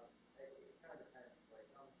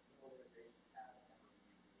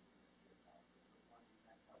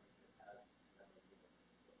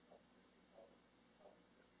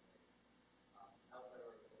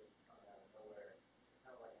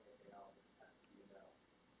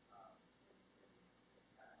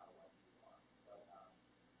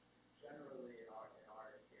 Generally, in our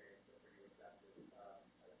experience, they're pretty receptive,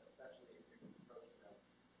 especially if you're approaching them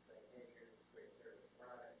saying, hey, here's this great service.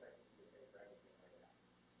 We're not expecting you to pay for everything right now.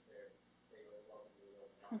 They always welcome you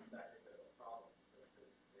with open arms. It's actually a bit of a problem because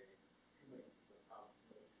too many people come,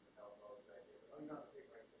 too many people help all these ideas. Oh, you don't have to pay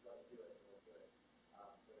for it, just let us do it, and we'll do it.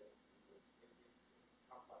 So it's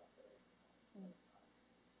complex.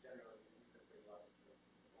 Generally, they're pretty lucky to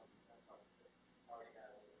the ones who have come to already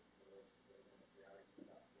have a relationship with the ministry, already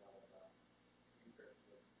conduct a lot of research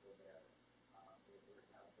with people there. We're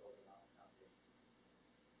kind of building on the foundation.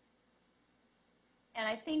 And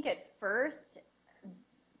I think at first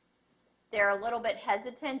they're a little bit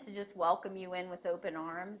hesitant to just welcome you in with open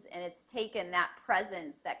arms, and it's taken that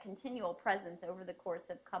presence, that continual presence over the course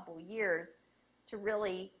of a couple years to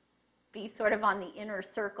really be sort of on the inner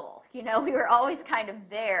circle. You know, we were always kind of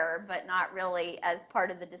there, but not really as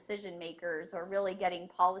part of the decision makers or really getting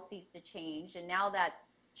policies to change, and now that's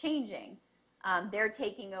changing. They're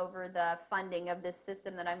taking over the funding of this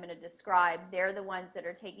system that I'm going to describe. They're the ones that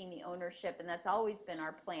are taking the ownership, and that's always been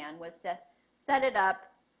our plan, was to set it up,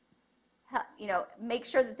 you know, make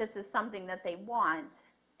sure that this is something that they want,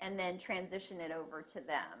 and then transition it over to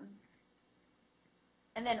them.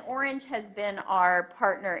 And then Orange has been our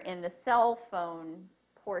partner in the cell phone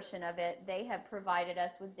portion of it. They have provided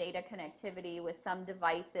us with data connectivity with some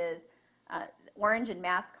devices. Orange and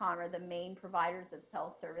Masscom are the main providers of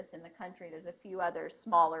cell service in the country. There's a few other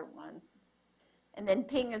smaller ones. And then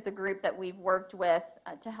Ping is a group that we've worked with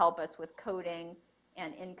to help us with coding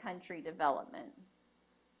and in-country development.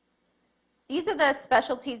 These are the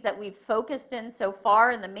specialties that we've focused in so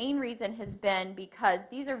far, and the main reason has been because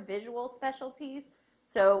these are visual specialties.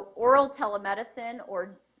 So oral telemedicine,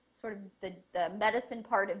 or sort of the medicine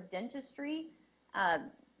part of dentistry,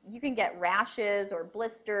 you can get rashes or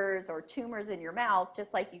blisters or tumors in your mouth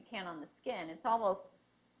just like you can on the skin. It's almost,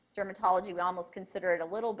 dermatology, we almost consider it a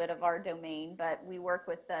little bit of our domain, but we work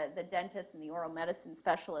with the dentists and the oral medicine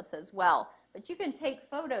specialists as well. But you can take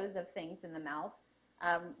photos of things in the mouth.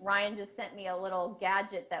 Ryan just sent me a little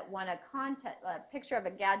gadget that won a contest, a picture of a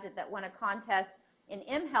gadget that won a contest in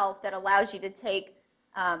mHealth that allows you to take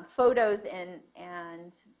photos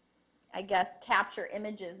and I guess capture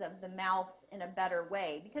images of the mouth in a better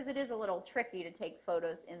way, because it is a little tricky to take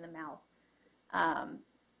photos in the mouth.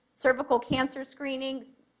 Cervical cancer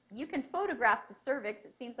screenings, you can photograph the cervix.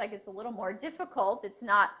 It seems like it's a little more difficult. It's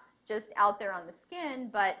not just out there on the skin,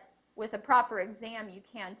 but with a proper exam, you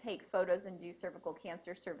can take photos and do cervical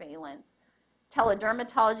cancer surveillance.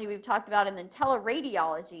 Teledermatology we've talked about, and then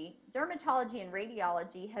teleradiology. Dermatology and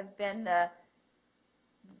radiology have been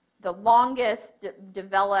the longest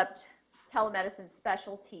developed telemedicine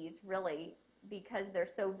specialties, really, because they're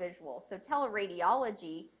so visual. So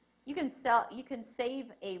teleradiology, you can save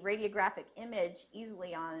a radiographic image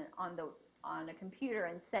easily on a computer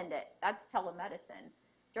and send it. That's telemedicine.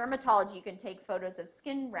 Dermatology, you can take photos of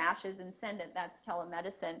skin rashes and send it. That's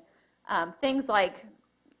telemedicine. Things like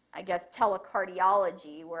I guess,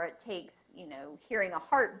 telecardiology, where it takes, hearing a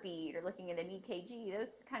heartbeat or looking at an EKG. Those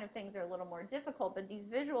kind of things are a little more difficult, but these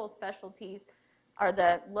visual specialties are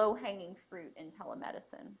the low-hanging fruit in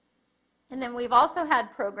telemedicine. And then we've also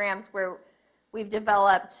had programs where we've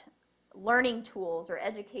developed learning tools or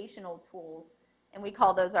educational tools, and we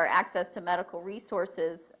call those our Access to Medical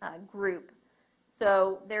Resources group.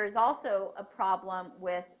 So there's also a problem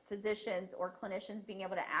with physicians or clinicians being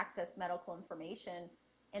able to access medical information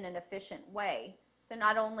in an efficient way. So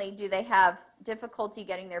not only do they have difficulty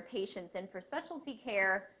getting their patients in for specialty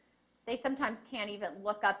care, they sometimes can't even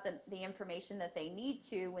look up the information that they need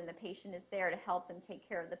to when the patient is there to help them take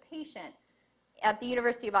care of the patient. At the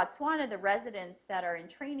University of Botswana, the residents that are in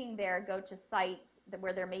training there go to sites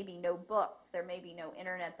where there may be no books, there may be no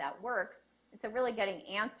internet that works, and so really getting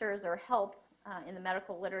answers or help in the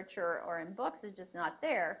medical literature or in books is just not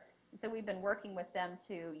there. And so we've been working with them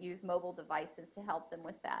to use mobile devices to help them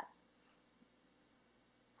with that.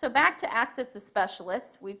 So back to access to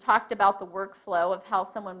specialists, we've talked about the workflow of how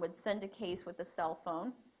someone would send a case with a cell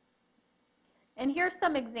phone. And here's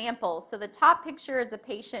some examples. So the top picture is a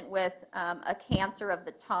patient with a cancer of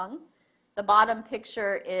the tongue. The bottom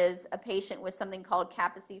picture is a patient with something called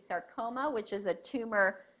Kaposi sarcoma, which is a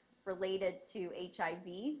tumor related to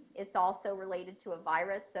HIV. It's also related to a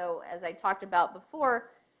virus. So as I talked about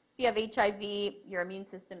before, if you have HIV, your immune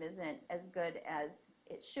system isn't as good as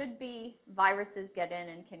it should be. Viruses get in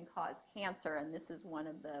and can cause cancer, and this is one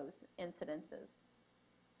of those incidences.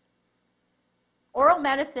 Oral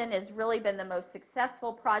medicine has really been the most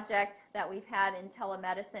successful project that we've had in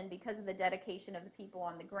telemedicine because of the dedication of the people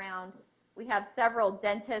on the ground. We have several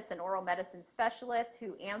dentists and oral medicine specialists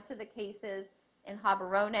who answer the cases in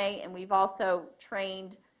Gaborone, and we've also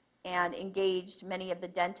trained and engaged many of the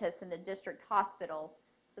dentists in the district hospitals.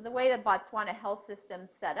 So the way the Botswana health system is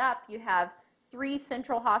set up, you have 3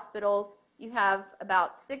 central hospitals, you have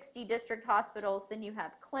about 60 district hospitals, then you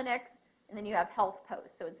have clinics, and then you have health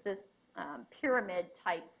posts. So it's this pyramid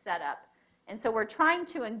type setup. And so we're trying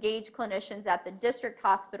to engage clinicians at the district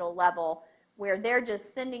hospital level where they're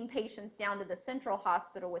just sending patients down to the central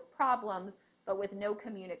hospital with problems, but with no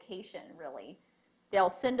communication really. They'll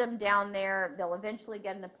send them down there, they'll eventually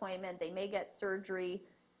get an appointment, they may get surgery,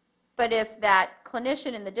 but if that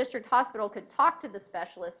clinician in the district hospital could talk to the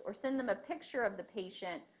specialist or send them a picture of the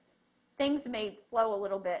patient, things may flow a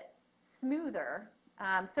little bit smoother.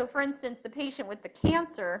 So for instance, the patient with the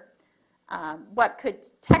cancer, what could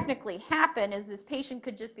technically happen is this patient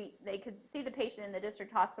could just be, they could see the patient in the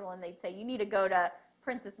district hospital and they'd say, you need to go to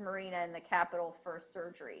Princess Marina in the capital for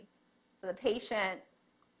surgery. So the patient,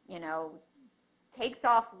 takes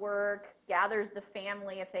off work, gathers the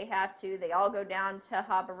family if they have to. They all go down to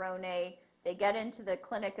Gaborone. They get into the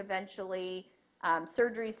clinic eventually.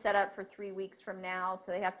 Surgery's set up for 3 weeks from now,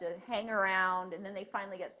 so they have to hang around, and then they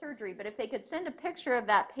finally get surgery. But if they could send a picture of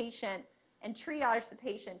that patient and triage the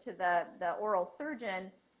patient to the oral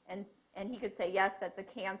surgeon, and he could say, yes, that's a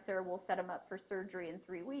cancer, we'll set him up for surgery in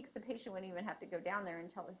 3 weeks, the patient wouldn't even have to go down there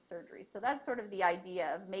until his surgery. So that's sort of the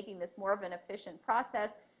idea of making this more of an efficient process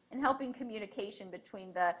and helping communication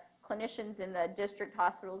between the clinicians in the district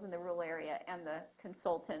hospitals in the rural area and the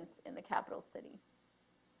consultants in the capital city.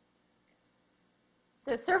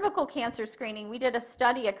 So cervical cancer screening, we did a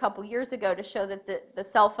study a couple years ago to show that the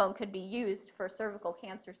cell phone could be used for cervical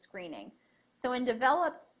cancer screening. So in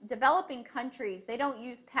developing countries, they don't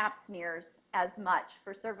use pap smears as much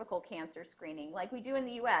for cervical cancer screening like we do in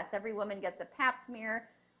the US. Every woman gets a pap smear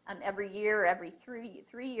every year, every three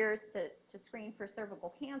years to screen for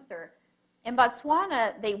cervical cancer. In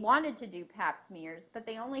Botswana, they wanted to do pap smears, but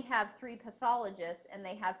they only have 3 pathologists, and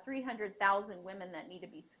they have 300,000 women that need to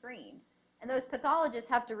be screened. And those pathologists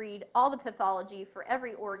have to read all the pathology for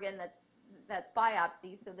every organ that's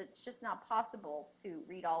biopsy, so that's just not possible to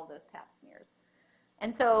read all of those pap smears.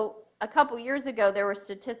 And so a couple years ago, there were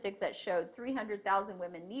statistics that showed 300,000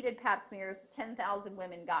 women needed pap smears, 10,000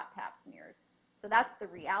 women got pap smears. So that's the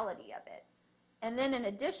reality of it. And then in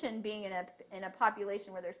addition, being in a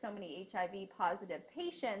population where there's so many HIV positive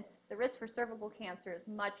patients, the risk for cervical cancer is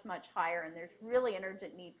much, much higher, and there's really an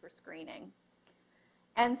urgent need for screening.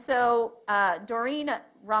 And so Doreen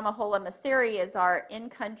Ramahola Maseri is our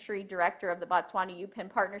in-country director of the Botswana UPenn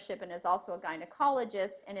Partnership and is also a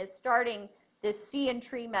gynecologist and is starting this see and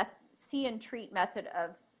treat method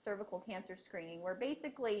of cervical cancer screening, where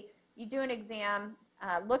basically you do an exam,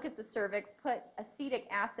 look at the cervix, put acetic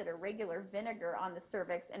acid or regular vinegar on the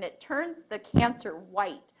cervix, and it turns the cancer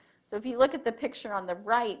white. So if you look at the picture on the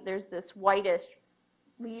right, there's this whitish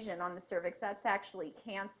lesion on the cervix. That's actually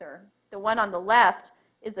cancer. The one on the left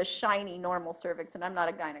is a shiny normal cervix, and I'm not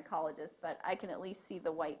a gynecologist, but I can at least see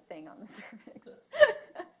the white thing on the cervix.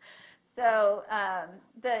 So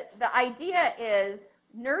the idea is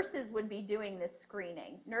nurses would be doing this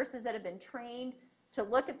screening. Nurses that have been trained to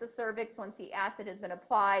look at the cervix once the acid has been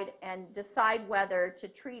applied and decide whether to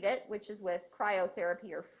treat it, which is with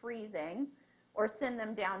cryotherapy or freezing, or send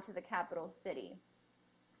them down to the capital city.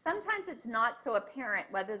 Sometimes it's not so apparent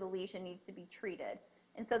whether the lesion needs to be treated.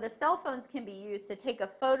 And so the cell phones can be used to take a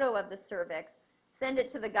photo of the cervix, send it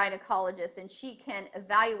to the gynecologist, and she can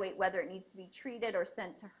evaluate whether it needs to be treated or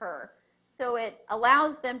sent to her. So it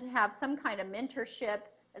allows them to have some kind of mentorship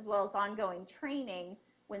as well as ongoing training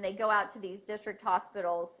when they go out to these district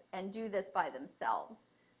hospitals and do this by themselves.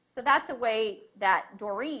 So that's a way that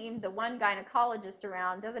Doreen, the one gynecologist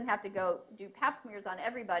around, doesn't have to go do pap smears on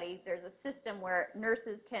everybody. There's a system where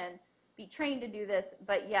nurses can be trained to do this,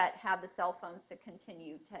 but yet have the cell phones to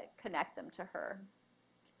continue to connect them to her.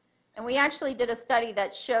 And we actually did a study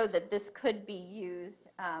that showed that this could be used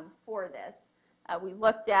for this. We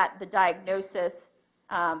looked at the diagnosis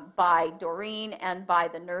by Doreen and by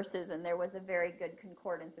the nurses, and there was a very good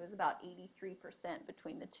concordance. It was about 83%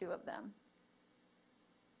 between the two of them.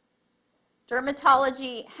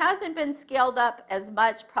 Dermatology hasn't been scaled up as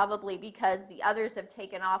much, probably because the others have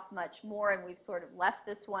taken off much more, and we've sort of left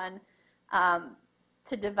this one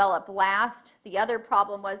to develop last. The other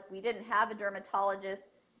problem was we didn't have a dermatologist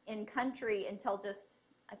in country until just,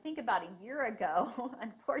 I think, about a year ago,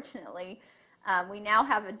 unfortunately. We now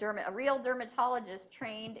have a real dermatologist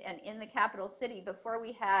trained and in the capital city. Before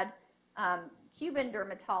we had Cuban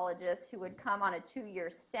dermatologists who would come on a 2-year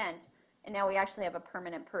stint, and now we actually have a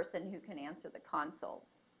permanent person who can answer the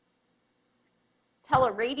consults.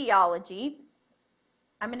 Teleradiology.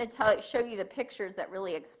 I'm going to show you the pictures that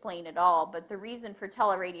really explain it all, but the reason for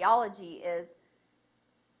teleradiology is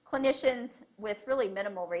clinicians with really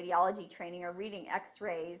minimal radiology training are reading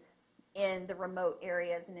x-rays in the remote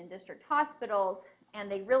areas and in district hospitals,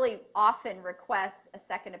 and they really often request a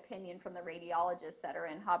second opinion from the radiologists that are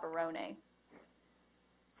in Gaborone.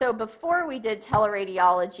 So before we did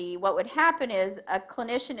teleradiology, what would happen is a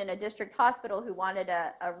clinician in a district hospital who wanted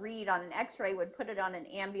a read on an x-ray would put it on an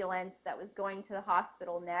ambulance that was going to the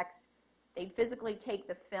hospital next. They'd physically take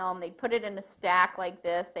the film, they'd put it in a stack like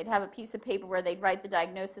this, they'd have a piece of paper where they'd write the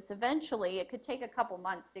diagnosis. Eventually, it could take a couple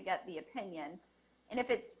months to get the opinion. And if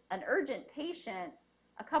it's an urgent patient,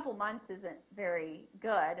 a couple months isn't very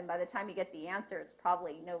good, and by the time you get the answer, it's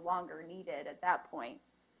probably no longer needed at that point.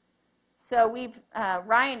 So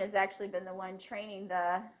Ryan has actually been the one training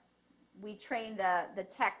we train the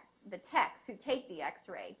techs who take the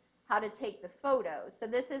x-ray, how to take the photos. So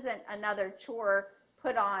this isn't another chore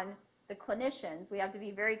put on the clinicians. We have to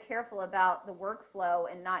be very careful about the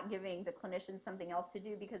workflow and not giving the clinicians something else to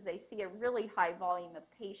do because they see a really high volume of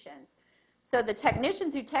patients. So the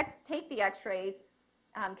technicians who take the x-rays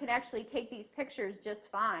can actually take these pictures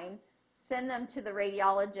just fine, send them to the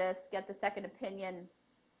radiologist, get the second opinion,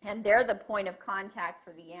 and they're the point of contact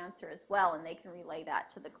for the answer as well, and they can relay that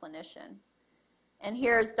to the clinician. And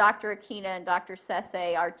here's Dr. Aquina and Dr.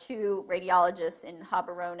 Sese, our two radiologists in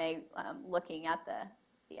Gaborone, looking at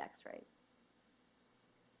the x-rays.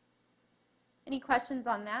 Any questions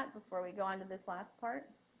on that before we go on to this last part?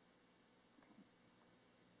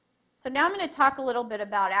 So now I'm going to talk a little bit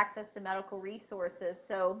about access to medical resources.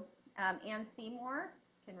 So Ann Seymour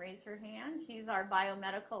can raise her hand. She's our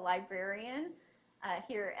biomedical librarian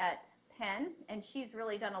here at Penn, and she's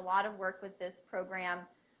really done a lot of work with this program,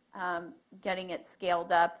 getting it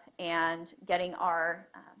scaled up and getting our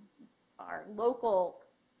local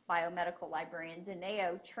biomedical librarian,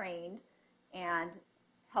 Daneo, trained and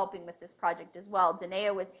helping with this project as well.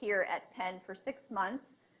 Daneo was here at Penn for 6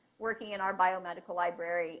 months working in our biomedical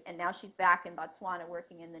library, and now she's back in Botswana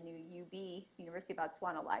working in the new UB, University of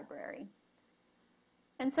Botswana library.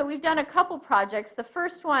 And so we've done a couple projects. The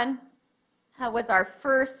first one was our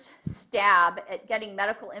first stab at getting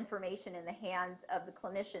medical information in the hands of the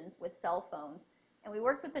clinicians with cell phones. And we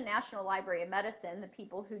worked with the National Library of Medicine, the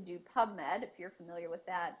people who do PubMed, if you're familiar with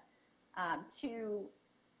that, to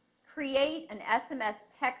create an SMS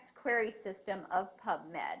text query system of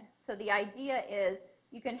PubMed. So the idea is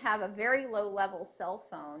you can have a very low-level cell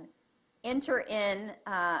phone, enter in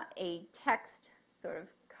a text sort of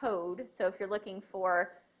code. So if you're looking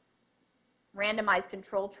for randomized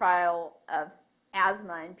control trial of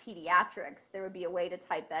asthma in pediatrics, there would be a way to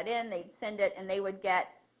type that in. They'd send it, and they would get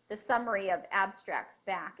the summary of abstracts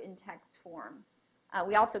back in text form.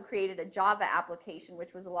 We also created a Java application,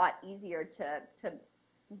 which was a lot easier to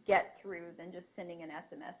get through than just sending an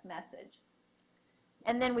SMS message.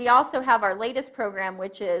 And then we also have our latest program,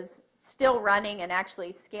 which is still running and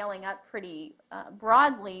actually scaling up pretty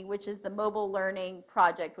broadly, which is the mobile learning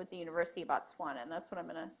project with the University of Botswana. And that's what I'm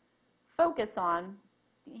going to focus on.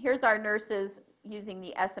 Here's our nurses using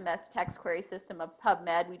the SMS text query system of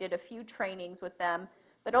PubMed. We did a few trainings with them,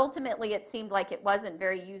 but ultimately it seemed like it wasn't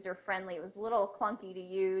very user-friendly. It was a little clunky to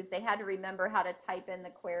use. They had to remember how to type in the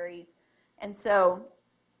queries. And so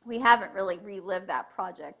we haven't really relived that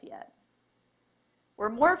project yet. We're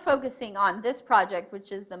more focusing on this project,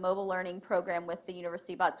 which is the mobile learning program with the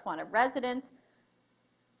University of Botswana residents.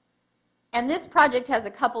 And this project has a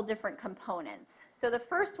couple different components. So the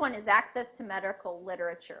first one is access to medical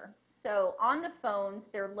literature. So on the phones,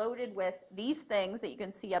 they're loaded with these things that you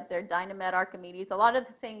can see up there, Dynamed, Archimedes, a lot of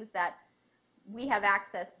the things that we have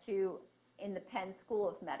access to in the Penn School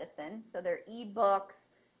of Medicine. So they're e-books,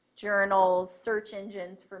 journals, search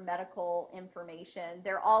engines for medical information.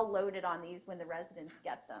 They're all loaded on these when the residents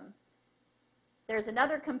get them. There's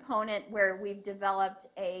another component where we've developed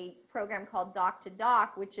a program called Doc to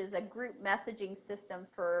Doc, which is a group messaging system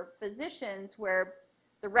for physicians where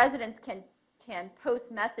the residents can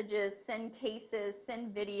post messages, send cases,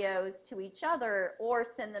 send videos to each other, or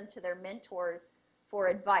send them to their mentors for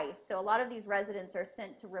advice. So a lot of these residents are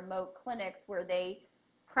sent to remote clinics where they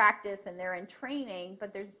practice and they're in training,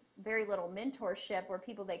 but there's very little mentorship or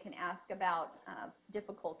people they can ask about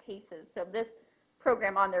difficult cases. So this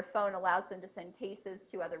program on their phone allows them to send cases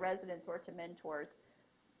to other residents or to mentors.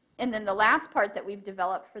 And then the last part that we've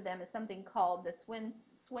developed for them is something called the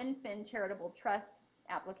Swinfin Charitable Trust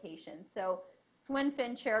application. So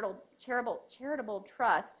Swinfin Charitable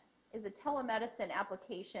Trust is a telemedicine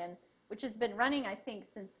application which has been running, I think,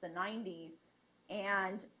 since the 90s.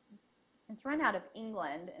 And it's run out of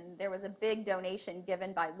England, and there was a big donation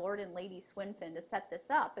given by Lord and Lady Swinfin to set this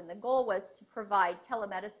up. And the goal was to provide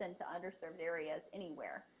telemedicine to underserved areas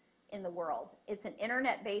anywhere in the world. It's an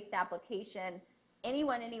internet-based application.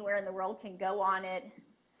 Anyone anywhere in the world can go on it,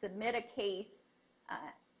 submit a case.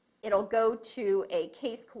 It'll go to a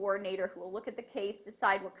case coordinator who will look at the case,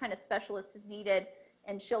 decide what kind of specialist is needed,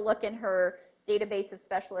 and she'll look in her database of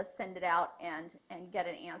specialists, send it out, and get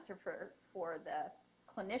an answer for the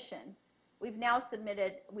clinician. We've now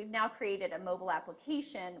created a mobile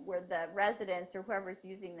application where the residents or whoever's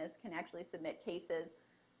using this can actually submit cases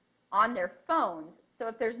on their phones. So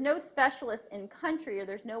if there's no specialist in country or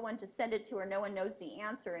there's no one to send it to or no one knows the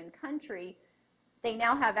answer in country, they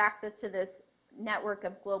now have access to this network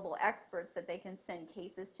of global experts that they can send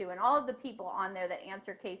cases to. And all of the people on there that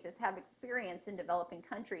answer cases have experience in developing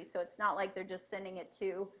countries. So it's not like they're just sending it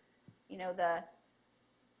to,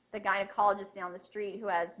 the gynecologist down the street who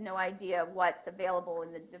has no idea what's available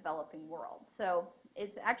in the developing world. So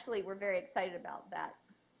it's actually, we're very excited about that.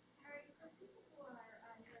 Carrie, for people who are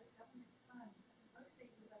on U.S. government funds, what do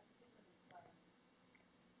they do about the HIPAA requirements?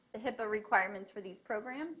 The HIPAA requirements for these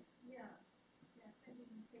programs? Yeah,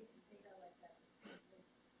 sending patient data like that.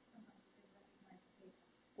 Sometimes you can recognize the patient.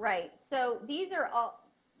 Right. So these are all,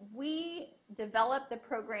 we develop the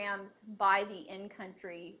programs by the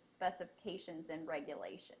in-country specifications and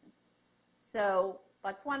regulations. So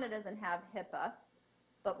Botswana doesn't have HIPAA,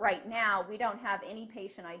 but right now we don't have any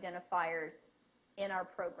patient identifiers in our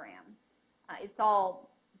program. It's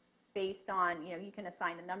all based on, you can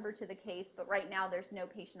assign a number to the case, but right now there's no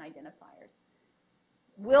patient identifiers.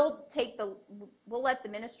 We'll let the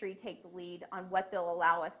ministry take the lead on what they'll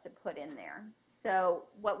allow us to put in there. So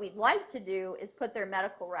what we'd like to do is put their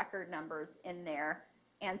medical record numbers in there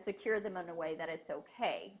and secure them in a way that it's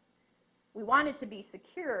okay. We want it to be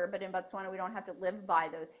secure, but in Botswana we don't have to live by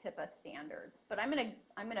those HIPAA standards. But I'm going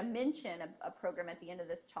to mention a program at the end of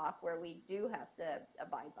this talk where we do have to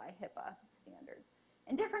abide by HIPAA standards.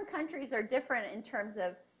 And different countries are different in terms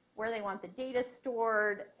of where they want the data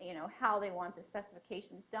stored, how they want the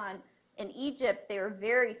specifications done. In Egypt, they were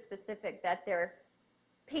very specific that their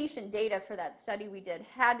patient data for that study we did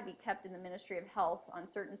had to be kept in the Ministry of Health on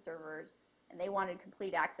certain servers, and they wanted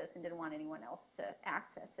complete access and didn't want anyone else to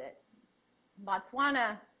access it.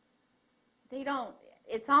 Botswana, they don't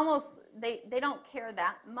care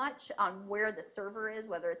that much on where the server is,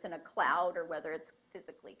 whether it's in a cloud or whether it's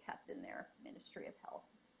physically kept in their Ministry of Health.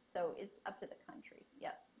 So it's up to the country.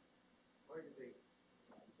 Yep. Where do they,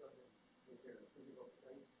 is there a physical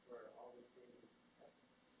place where all this data is kept?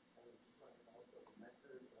 I was just wondering also the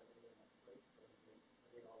methods, are they in a place or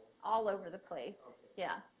are they all All over the place. Okay.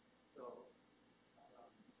 Yeah. So,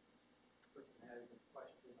 person has a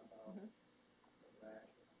question about the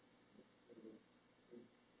rash.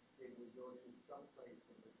 They would go to some place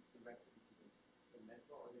and directly to the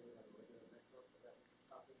mentor, or they would have a regular mentor for that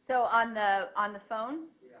topic? So on the phone?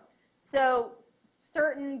 Yeah. So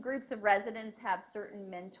certain groups of residents have certain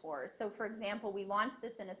mentors. So for example, we launched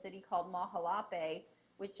this in a city called Mahalape,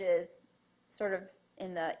 which is sort of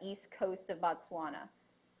in the east coast of Botswana.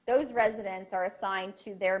 Those residents are assigned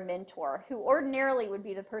to their mentor, who ordinarily would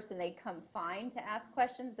be the person they'd come find to ask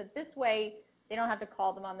questions, but this way they don't have to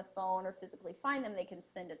call them on the phone or physically find them. They can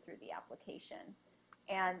send it through the application.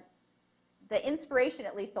 And the inspiration,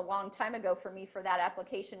 at least a long time ago for me, for that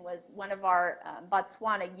application was one of our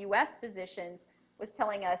Botswana U.S. physicians was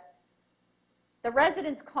telling us, the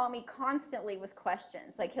residents call me constantly with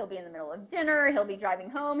questions. Like he'll be in the middle of dinner, he'll be driving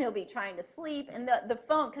home, he'll be trying to sleep, and the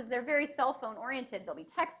phone, because they're very cell phone oriented, they'll be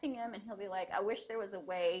texting him, and he'll be like, I wish there was a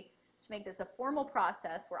way to make this a formal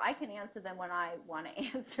process where I can answer them when I want to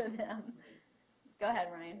answer them. Go ahead,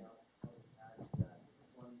 Ryan.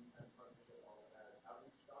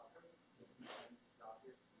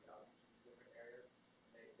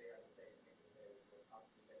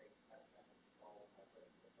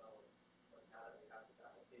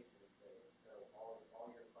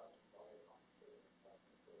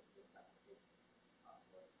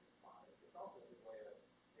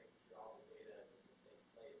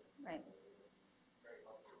 Right.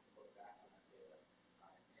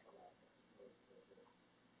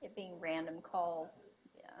 It being random calls.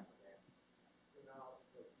 Yeah.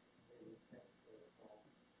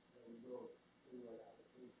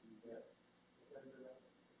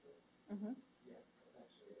 Mm-hmm. Yeah,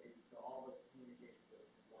 essentially. So all the communication goes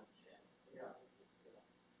through one channel. Yeah.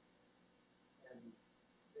 And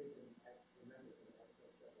they can remember the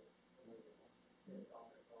access of it. It's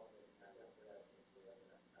on their phone, they can have that for that,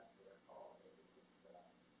 that's what they're called.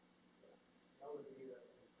 That would be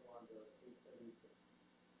on the case studies,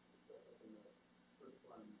 in the first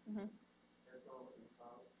one. Mm-hmm. That's all in the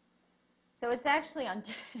cloud. So it's actually on,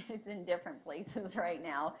 it's in different places right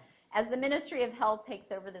now. As the Ministry of Health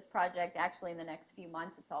takes over this project, actually in the next few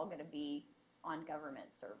months, it's all going to be on government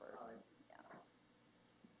servers. Yeah.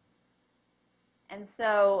 And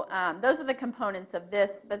so those are the components of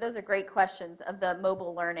this, but those are great questions of the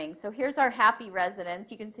mobile learning. So here's our happy residents.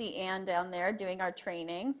 You can see Ann down there doing our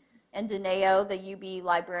training, and Deneo, the UB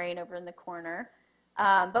librarian over in the corner.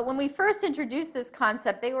 But when we first introduced this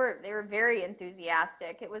concept, they were very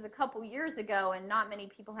enthusiastic. It was a couple years ago, and not many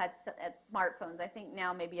people had smartphones. I think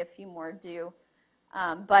now maybe a few more do.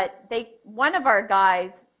 But one of our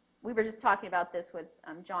guys, we were just talking about this with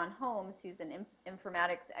John Holmes, who's an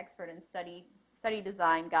informatics expert and study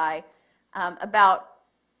design guy, about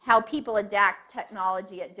how people adapt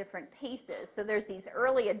technology at different paces. So there's these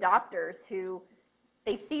early adopters who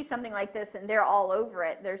they see something like this and they're all over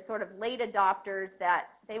it. There's sort of late adopters that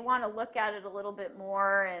they want to look at it a little bit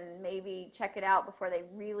more and maybe check it out before they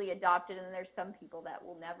really adopt it, and then there's some people that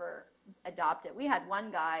will never adopt it. We had one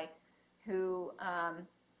guy who,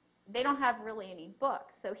 they don't have really any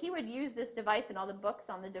books, so he would use this device and all the books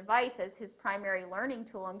on the device as his primary learning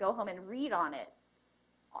tool and go home and read on it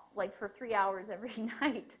like for 3 hours every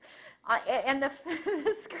night. And the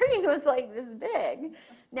screen was like this big.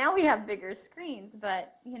 Now we have bigger screens,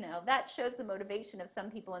 but you know, that shows the motivation of some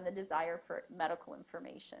people and the desire for medical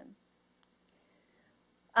information.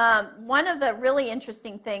 One of the really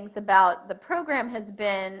interesting things about the program has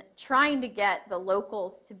been trying to get the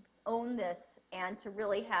locals to own this and to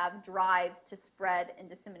really have drive to spread and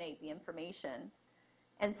disseminate the information.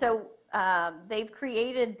 And so they've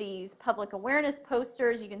created these public awareness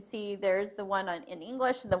posters. You can see there's the one in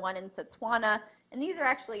English and the one in Setswana. And these are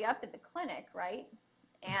actually up at the clinic, right?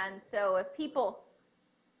 And so if people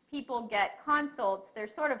get consults, they're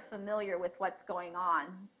sort of familiar with what's going on,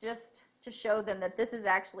 just to show them that this is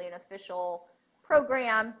actually an official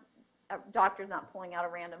program. A doctor's not pulling out a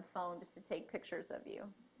random phone just to take pictures of you.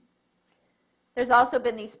 There's also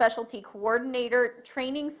been these specialty coordinator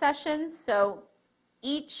training sessions. So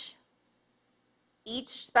each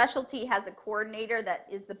specialty has a coordinator that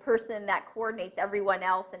is the person that coordinates everyone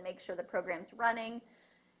else and makes sure the program's running.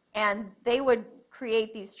 And they would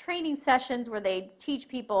create these training sessions where they teach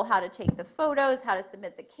people how to take the photos, how to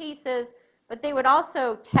submit the cases, but they would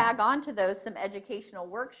also tag onto those some educational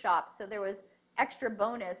workshops. So there was extra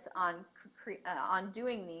bonus on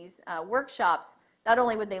doing these workshops. Not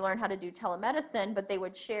only would they learn how to do telemedicine, but they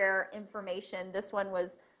would share information. This one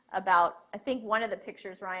was about, I think one of the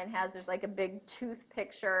pictures Ryan has, there's like a big tooth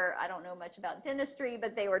picture. I don't know much about dentistry,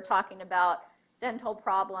 but they were talking about dental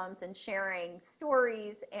problems and sharing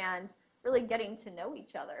stories and really getting to know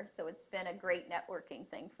each other. So it's been a great networking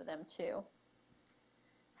thing for them too.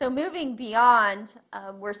 So moving beyond,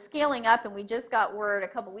 we're scaling up, and we just got word a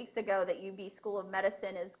couple weeks ago that UB School of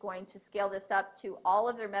Medicine is going to scale this up to all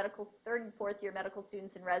of their third and fourth year medical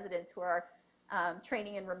students and residents who are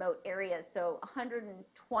training in remote areas. So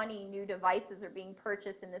 120 new devices are being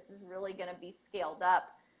purchased, and this is really going to be scaled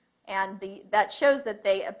up. And that shows that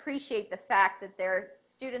they appreciate the fact that their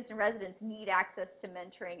students and residents need access to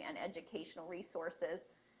mentoring and educational resources.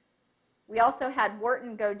 We also had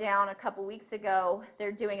Wharton go down a couple weeks ago.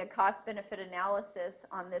 They're doing a cost-benefit analysis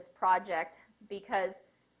on this project because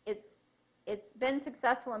it's been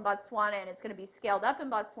successful in Botswana and it's going to be scaled up in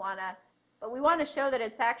Botswana, but we want to show that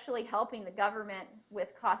it's actually helping the government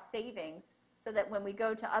with cost savings so that when we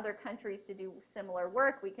go to other countries to do similar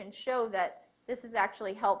work, we can show that this is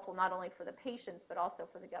actually helpful not only for the patients but also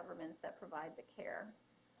for the governments that provide the care.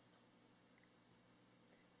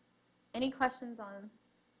 Any questions on?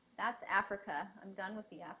 That's Africa. I'm done with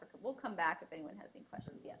the Africa. We'll come back if anyone has any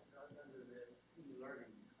questions yet.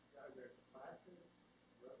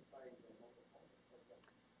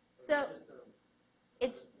 So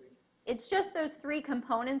it's just those three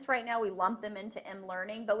components right now. We lump them into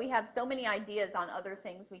M-Learning, but we have so many ideas on other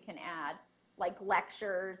things we can add, like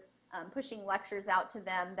lectures, pushing lectures out to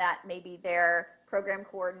them that maybe their program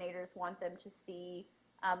coordinators want them to see,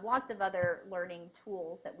 lots of other learning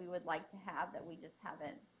tools that we would like to have that we just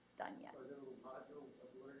haven't done yet.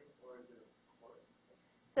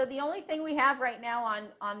 So the only thing we have right now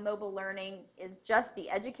on mobile learning is just the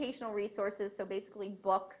educational resources, so basically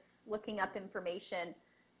books, looking up information,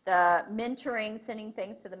 the mentoring, sending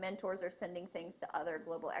things to the mentors or sending things to other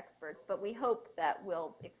global experts. But we hope that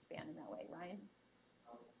we'll expand in that way. Ryan?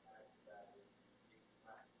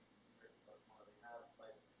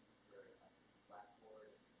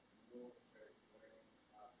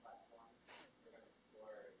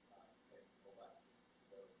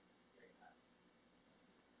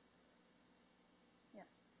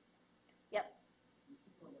 Yep.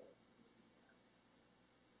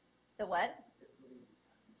 The what?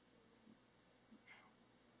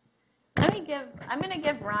 I'm going to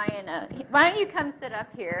give Ryan why don't you come sit up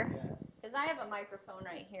here? Because I have a microphone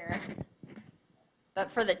right here.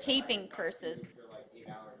 But for the taping purposes.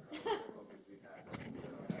 Because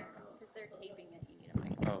they're taping it, you need a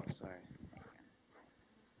microphone. Oh, sorry.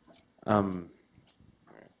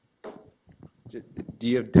 Do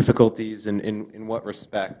you have difficulties in what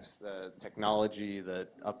respect? The technology, the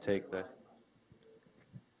uptake, the...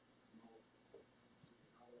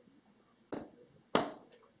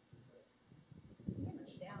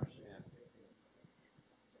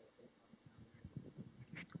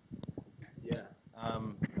 Yeah.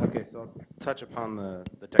 Okay, so I'll touch upon the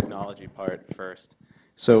technology part first.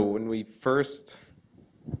 So when we first...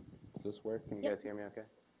 Does this work? Can you guys hear me okay?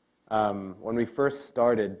 When we first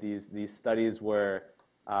started, these studies were,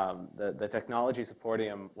 the technology supporting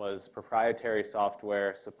them was proprietary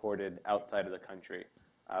software supported outside of the country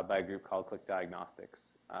by a group called Click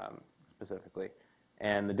Diagnostics, specifically.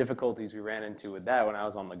 And the difficulties we ran into with that when I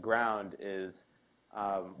was on the ground is,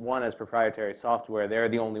 one, as proprietary software, they're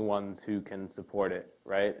the only ones who can support it,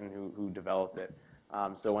 right, and who developed it.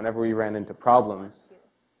 So whenever we ran into problems...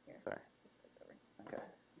 Sorry. Okay.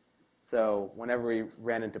 So whenever we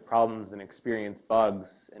ran into problems and experienced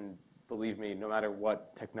bugs, and believe me, no matter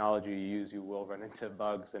what technology you use, you will run into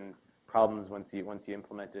bugs and problems once you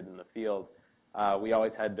implement it in the field. We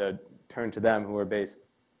always had to turn to them, who were based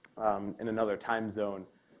in another time zone,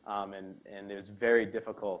 and it was very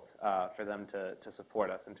difficult for them to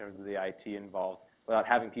support us in terms of the IT involved without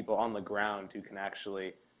having people on the ground who can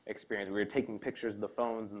actually experience. We were taking pictures of the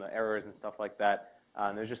phones and the errors and stuff like that,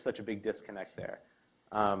 and there's just such a big disconnect there.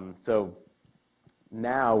 So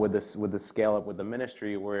now with the scale up with the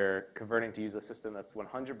ministry, we're converting to use a system that's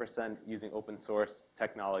 100% using open source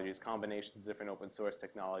technologies, combinations of different open source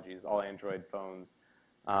technologies, all Android phones,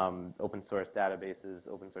 open source databases,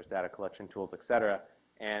 open source data collection tools, etc.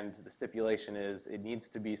 And the stipulation is it needs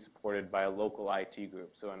to be supported by a local IT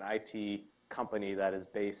group, so an IT company that is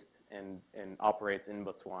based and operates in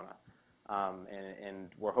Botswana. And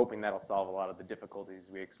we're hoping that'll solve a lot of the difficulties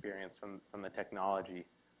we experienced from the technology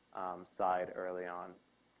side early on.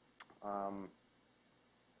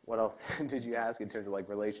 What else did you ask in terms of like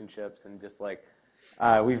relationships and just like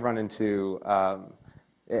we've run into?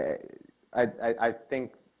 I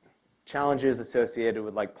think challenges associated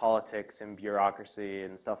with like politics and bureaucracy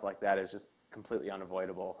and stuff like that is just completely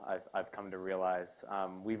unavoidable. I've come to realize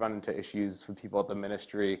we've run into issues with people at the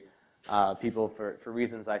ministry. People for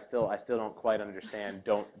reasons I still don't quite understand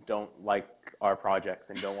don't like our projects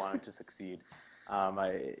and don't want it to succeed.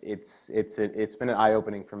 It's been an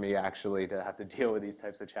eye-opening for me actually to have to deal with these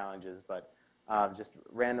types of challenges, but just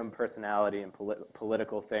random personality and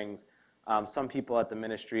political things. Some people at the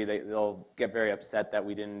ministry they'll get very upset that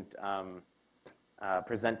we didn't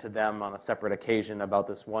present to them on a separate occasion about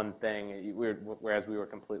this one thing, whereas we were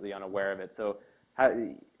completely unaware of it. So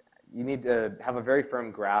you need to have a very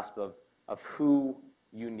firm grasp of who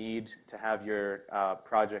you need to have your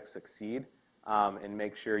project succeed, and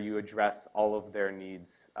make sure you address all of their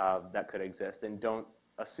needs that could exist. And don't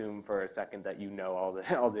assume for a second that you know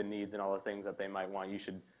all the needs and all the things that they might want. You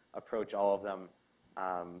should approach all of them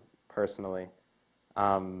personally.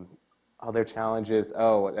 Other challenges,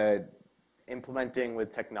 implementing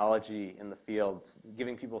with technology in the fields,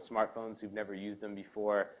 giving people smartphones who've never used them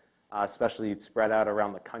before, especially spread out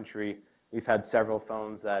around the country. We've had several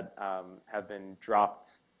phones that have been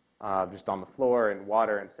dropped just on the floor in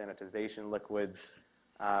water and sanitization liquids.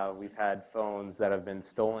 We've had phones that have been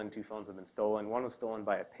stolen. 2 phones have been stolen. One was stolen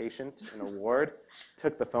by a patient in a ward,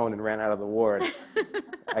 took the phone and ran out of the ward.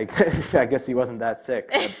 I guess he wasn't that sick.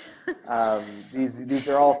 But, these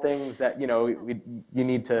are all things that you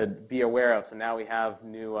need to be aware of. So now we have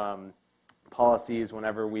new policies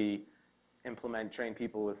whenever we train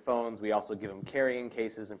people with phones. We also give them carrying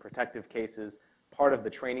cases and protective cases. Part of the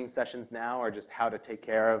training sessions now are just how to take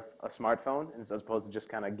care of a smartphone, and as opposed to just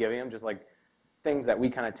kind of giving them, just like things that we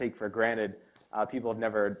kind of take for granted. People have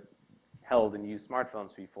never held and used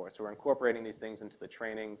smartphones before. So we're incorporating these things into the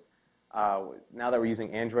trainings. Now that we're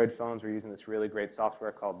using Android phones, we're using this really great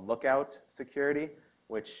software called Lookout Security,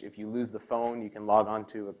 which if you lose the phone, you can log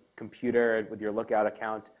onto a computer with your Lookout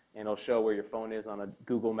account, and it'll show where your phone is on a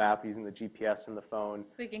Google map using the GPS from the phone.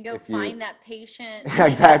 So we can go find that patient.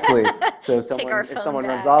 Exactly. So if phone someone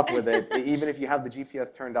runs back. off with it, even if you have the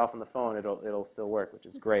GPS turned off on the phone, it'll still work, which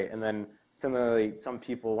is great. And then similarly,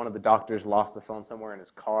 one of the doctors lost the phone somewhere in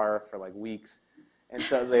his car for like weeks. And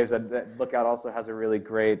so Lookout also has a really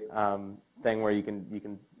great thing where you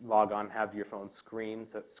can log on, have your phone scream.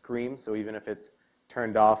 So even if it's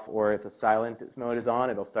turned off or if the silent mode is on,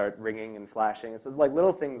 it'll start ringing and flashing. So it's like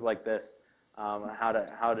little things like this.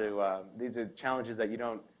 These are challenges that you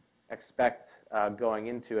don't expect going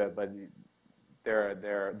into it, but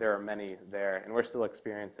there are many there, and we're still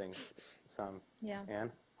experiencing some. Yeah. Anne?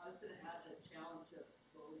 I was going to add the challenge of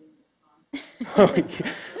voting.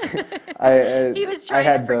 He was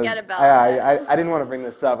trying to forget about that. I didn't want to bring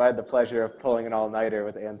this up. I had the pleasure of pulling an all-nighter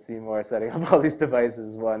with Ann Seymour, setting up all these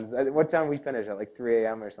devices once. What time we finish? At like 3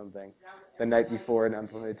 a.m. or something? The night before an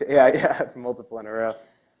implementation. Yeah, multiple in a row.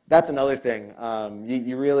 That's another thing.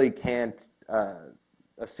 You really can't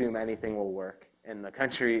assume anything will work in the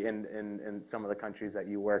country, in some of the countries that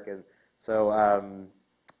you work in. So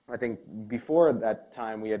I think before that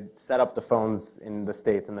time, we had set up the phones in the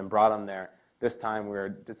States and then brought them there. This time, we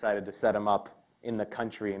decided to set them up in the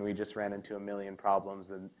country, and we just ran into a million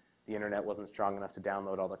problems, and the internet wasn't strong enough to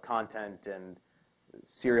download all the content, and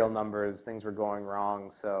serial numbers, things were going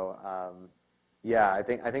wrong. So yeah, I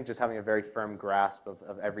think just having a very firm grasp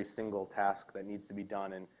of every single task that needs to be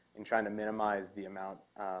done, and trying to minimize the amount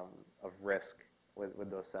of risk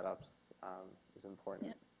with those setups is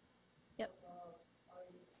important. Yep.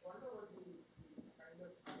 I wonder what the kind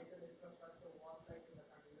of data infrastructure was like in the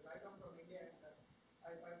country. Because I come from India, and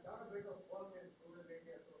I've done a bit of work in rural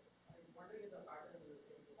India, so I'm wondering if the pattern is the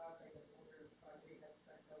same. You have like a rural primary health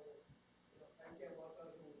center with healthcare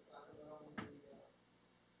workers who travel around the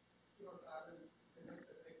travel visit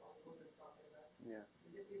specific hospitals and stuff like that. Yeah.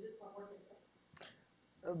 Is it somewhat like that?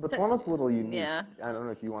 Botswana's a little unique. Yeah. I don't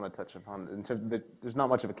know if you want to touch upon it. In terms of there's not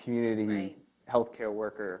much of a community healthcare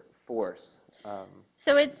worker force.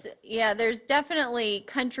 So there's definitely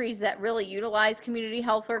countries that really utilize community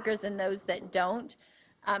health workers and those that don't.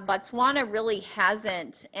 Botswana really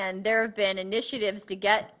hasn't, and there have been initiatives to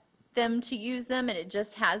get them to use them, and it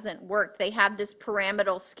just hasn't worked. They have this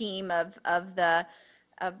pyramidal scheme of the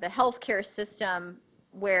healthcare system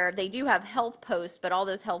where they do have health posts, but all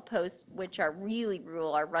those health posts, which are really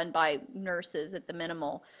rural, are run by nurses at the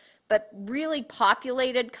minimal. But really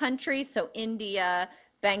populated countries, so India,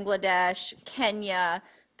 Bangladesh, Kenya,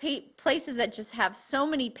 places that just have so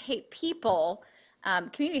many people,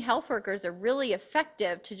 community health workers are really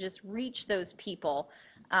effective to just reach those people.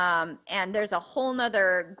 And there's a whole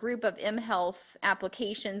nother group of mHealth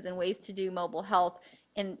applications and ways to do mobile health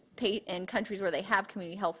in countries where they have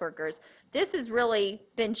community health workers. This has really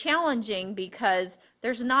been challenging because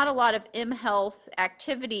there's not a lot of mHealth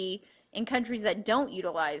activity in countries that don't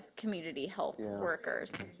utilize community health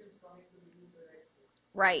workers.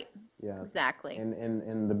 Right. Yeah. Exactly.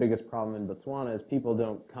 And the biggest problem in Botswana is people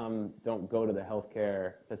don't go to the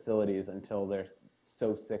healthcare facilities until they're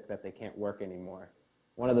so sick that they can't work anymore.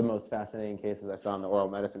 One of the most fascinating cases I saw in the oral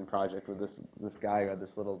medicine project with this guy who had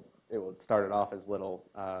this little, it started off as little,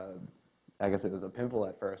 I guess it was a pimple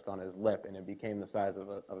at first on his lip, and it became the size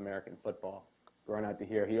of American football. growing out to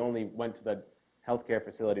here, he only went to the healthcare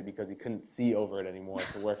facility because he couldn't see over it anymore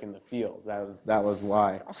to work in the field. That was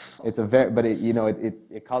why. It's a very, but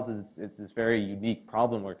it causes it's this very unique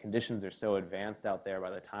problem where conditions are so advanced out there by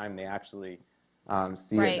the time they actually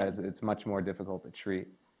see Right. it, as it's much more difficult to treat.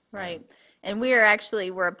 Right. And we're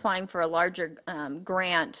applying for a larger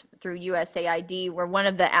grant through USAID, where one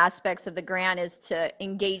of the aspects of the grant is to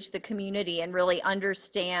engage the community and really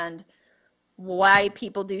understand why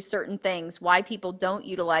people do certain things, why people don't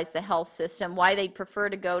utilize the health system, why they prefer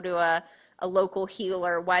to go to a local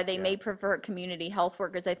healer, why they may prefer community health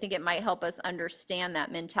workers. I think it might help us understand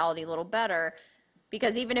that mentality a little better,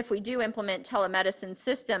 because even if we do implement telemedicine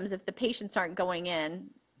systems, if the patients aren't going in,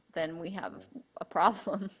 then we have a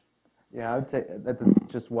problem. Yeah, I would say that's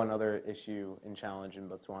just one other issue and challenge in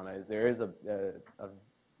Botswana is there is a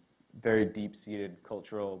very deep-seated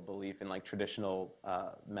cultural belief in like traditional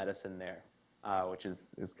medicine there, which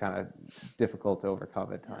is kind of difficult to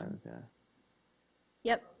overcome at times. Yeah.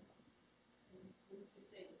 Yep. Would you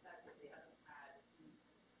say the fact that they haven't had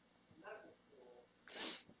medical school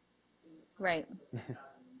Right. in 2009,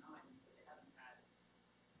 but they haven't had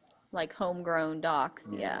Like homegrown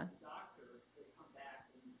docs. Yeah. doctors that come back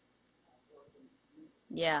and work in the community?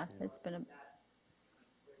 Yeah. It's been a, That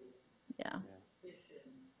creates yeah. suspicion,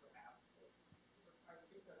 perhaps. I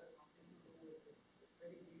think that has something to do with this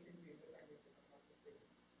very recently independent, if I'm not mistaken.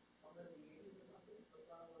 Somewhere in the 80s or something,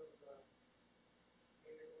 Botswana was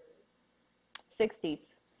created with it.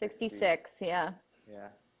 60s. 66. Yeah. Yeah.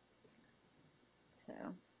 So,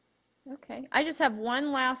 okay. I just have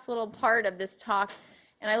one last little part of this talk,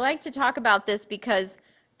 and I like to talk about this because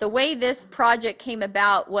the way this project came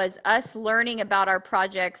about was us learning about our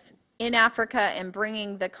projects in Africa and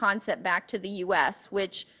bringing the concept back to the U.S.,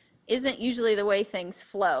 which isn't usually the way things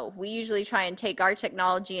flow. We usually try and take our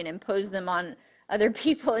technology and impose them on other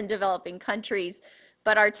people in developing countries,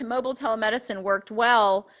 but our mobile telemedicine worked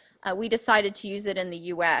well. We decided to use it in the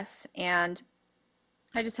U.S., and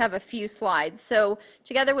I just have a few slides. So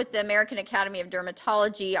together with the American Academy of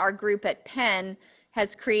Dermatology, our group at Penn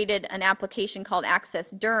has created an application called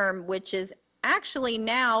Access Derm, which is actually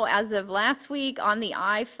now, as of last week, on the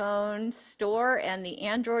iPhone store and the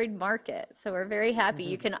Android market. So we're very happy.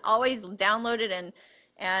 You can always download it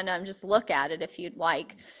and just look at it if you'd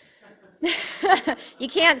like. You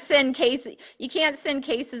can't send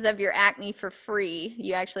cases of your acne for free.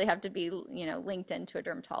 You actually have to be, linked into a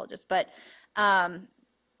dermatologist. But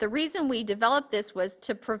the reason we developed this was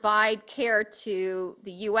to provide care to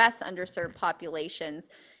the U.S. underserved populations.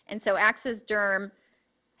 And so Access Derm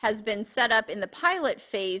has been set up in the pilot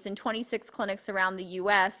phase in 26 clinics around the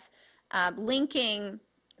U.S., linking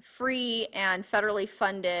free and federally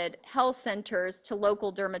funded health centers to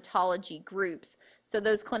local dermatology groups. So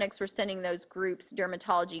those clinics were sending those groups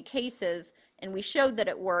dermatology cases, and we showed that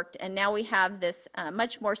it worked. And now we have this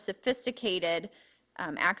much more sophisticated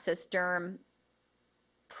Access Derm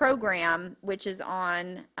program, which is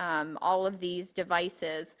on all of these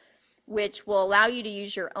devices, which will allow you to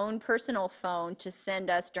use your own personal phone to send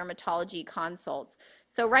us dermatology consults.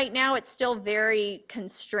 So right now it's still very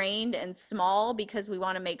constrained and small because we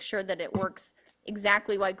want to make sure that it works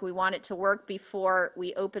exactly like we want it to work before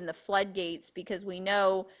we open the floodgates, because we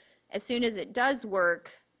know as soon as it does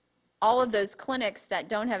work, all of those clinics that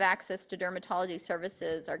don't have access to dermatology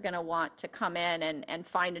services are going to want to come in and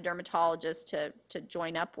find a dermatologist to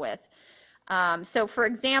join up with. So for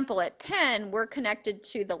example, at Penn, we're connected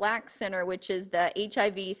to the LAC Center, which is the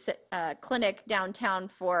HIV clinic downtown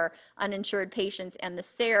for uninsured patients, and the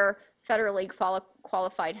SARE Federally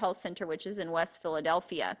Qualified Health Center, which is in West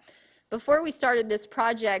Philadelphia. Before we started this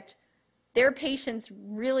project, their patients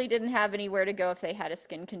really didn't have anywhere to go if they had a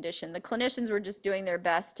skin condition. The clinicians were just doing their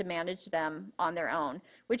best to manage them on their own,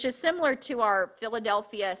 which is similar to our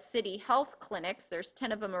Philadelphia city health clinics. There's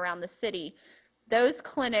 10 of them around the city. Those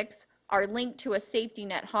clinics are linked to a safety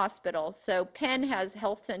net hospital. So Penn has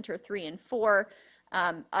Health Center 3 and 4.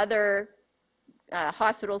 Other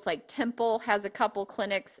hospitals like Temple has a couple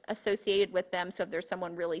clinics associated with them. So if there's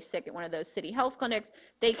someone really sick at one of those city health clinics,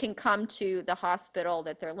 they can come to the hospital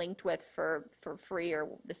that they're linked with for free, or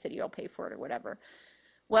the city will pay for it or whatever.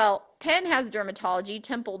 Well, Penn has dermatology,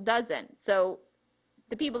 Temple doesn't. So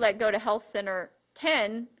the people that go to Health Center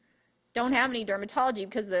 10 don't have any dermatology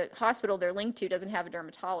because the hospital they're linked to doesn't have a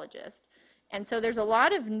dermatologist. And so there's a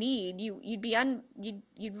lot of need.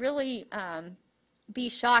 You'd really be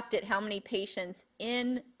shocked at how many patients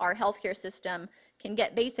in our healthcare system can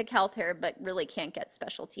get basic health care but really can't get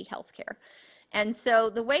specialty health care. And so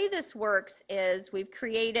the way this works is we've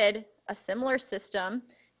created a similar system.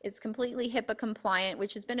 It's completely HIPAA compliant,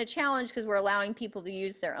 which has been a challenge because we're allowing people to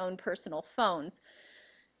use their own personal phones.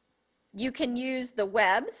 You can use the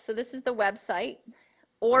web, so this is the website,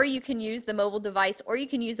 or you can use the mobile device, or you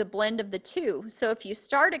can use a blend of the two. So if you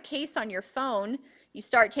start a case on your phone, you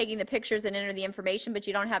start taking the pictures and enter the information, but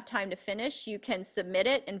you don't have time to finish, you can submit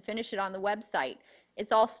it and finish it on the website.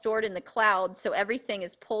 It's all stored in the cloud, so everything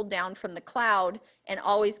is pulled down from the cloud and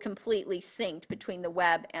always completely synced between the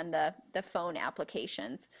web and the phone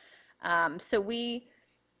applications. So we,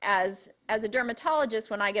 as a dermatologist,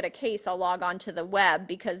 when I get a case, I'll log on to the web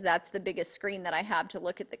because that's the biggest screen that I have to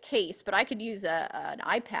look at the case, but I could use an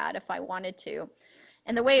iPad if I wanted to.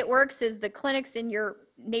 And the way it works is the clinics in your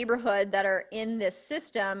neighborhood that are in this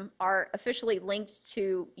system are officially linked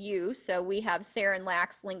to you. So we have Sarah and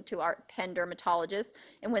Lax linked to our Penn dermatologist.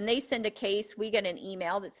 And when they send a case, we get an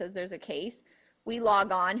email that says there's a case. We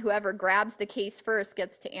log on. Whoever grabs the case first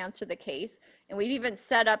gets to answer the case. And we've even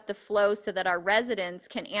set up the flow so that our residents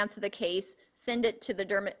can answer the case, send it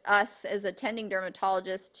to us as attending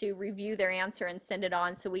dermatologists to review their answer and send it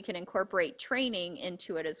on so we can incorporate training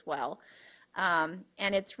into it as well. And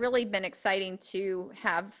it's really been exciting to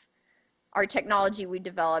have our technology we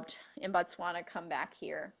developed in Botswana come back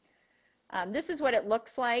here. This is what it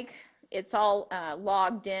looks like. It's all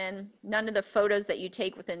logged in. None of the photos that you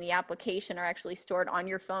take within the application are actually stored on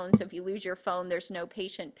your phone. So if you lose your phone, there's no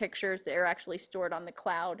patient pictures. They're actually stored on the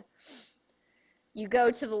cloud. You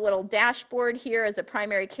go to the little dashboard here. As a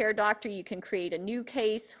primary care doctor, you can create a new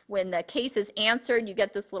case. When the case is answered, you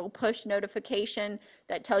get this little push notification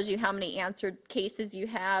that tells you how many answered cases you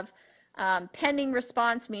have. Pending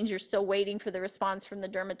response means you're still waiting for the response from the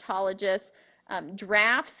dermatologist.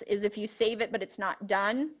 Drafts is if you save it but it's not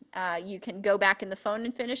done. You can go back in the phone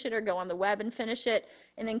and finish it or go on the web and finish it.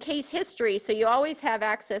 And then case history, so you always have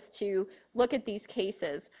access to look at these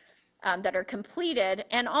cases that are completed.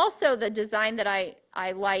 And also the design that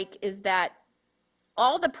I like is that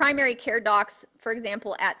all the primary care docs, for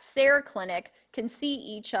example, at Sarah Clinic, can see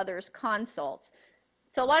each other's consults.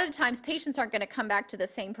 So a lot of times patients aren't going to come back to the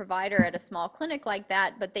same provider at a small clinic like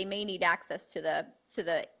that, but they may need access to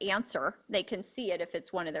the answer. They can see it if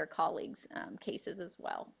it's one of their colleagues' cases as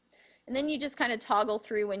well. And then you just kind of toggle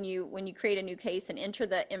through when you create a new case and enter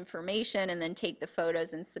the information and then take the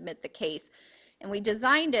photos and submit the case. And we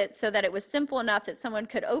designed it so that it was simple enough that someone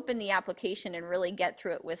could open the application and really get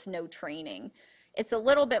through it with no training. It's a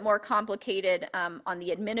little bit more complicated on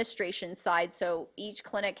the administration side. So each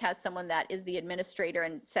clinic has someone that is the administrator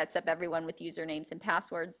and sets up everyone with usernames and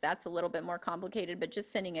passwords. That's a little bit more complicated, but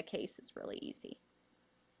just sending a case is really easy.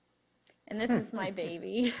 And this is my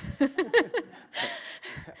baby. I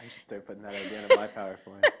should start putting that idea in my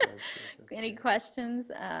PowerPoint. Any questions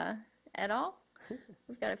at all?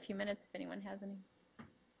 We've got a few minutes if anyone has any.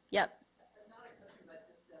 Yep. Not a question, but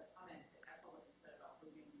just a comment to echo what you said about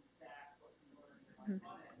moving back what you learned in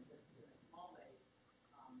Botswana and just in a small way.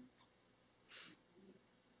 We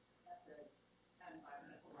at the Penn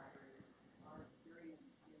Biomedical Library, our experience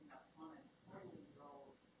in Botswana totally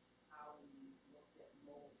drove how we looked at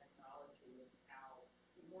mobile technology and how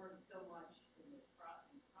we learned so much in this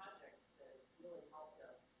project that it really helped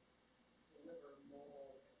us deliver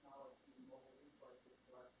mobile technology, mobile resources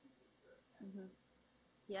to our students here at Penn.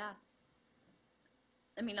 Yeah.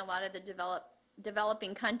 I mean, a lot of the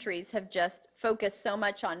developing countries have just focused so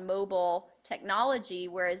much on mobile technology,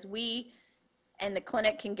 whereas we and the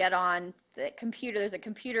clinic can get on the computer. There's a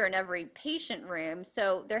computer in every patient room,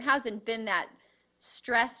 so there hasn't been that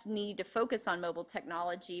stress need to focus on mobile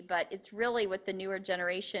technology, but it's really with the newer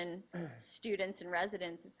generation students and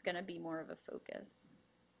residents, it's going to be more of a focus.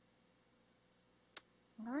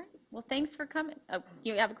 All right. Well, thanks for coming. Oh,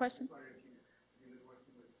 you have a question?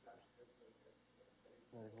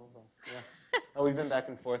 Yeah. Oh, we've been back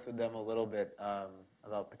and forth with them a little bit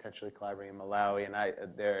about potentially collaborating in Malawi, and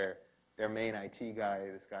their main IT guy,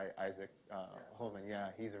 this guy Isaac Holman. Yeah,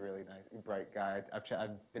 he's a really nice, bright guy. I've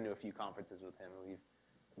been to a few conferences with him, and we've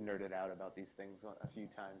nerded out about these things a few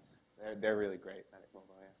times. They're really great at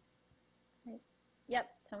Mobile. Yeah. Right. Yep,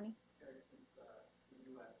 Tony. Since the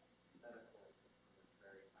U.S. medical system is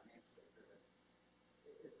very financially driven,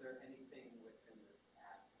 is there anything within this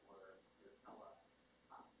app or your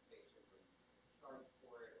teleconsultation where you charge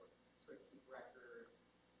for it or keep records,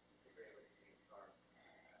 integrate with the EHR?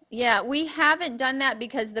 Yeah, we haven't done that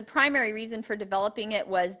because the primary reason for developing it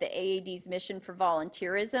was the AAD's mission for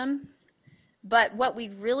volunteerism. But what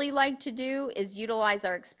we'd really like to do is utilize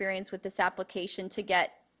our experience with this application to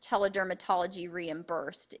get teledermatology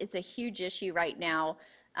reimbursed. It's a huge issue right now.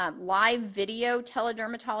 Live video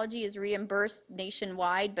teledermatology is reimbursed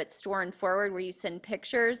nationwide, but store and forward where you send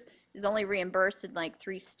pictures is only reimbursed in like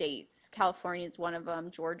 3 states. California is one of them,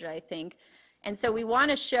 Georgia, I think. And so we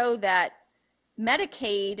want to show that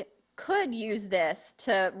Medicaid could use this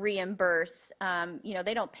to reimburse. You know,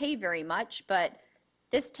 they don't pay very much, but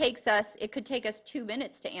this takes us, it could take us 2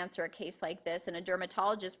 minutes to answer a case like this, and a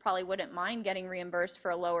dermatologist probably wouldn't mind getting reimbursed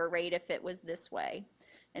for a lower rate if it was this way.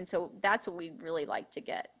 And so that's what we'd really like to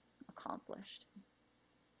get accomplished.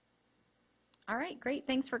 All right, great.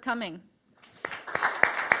 Thanks for coming.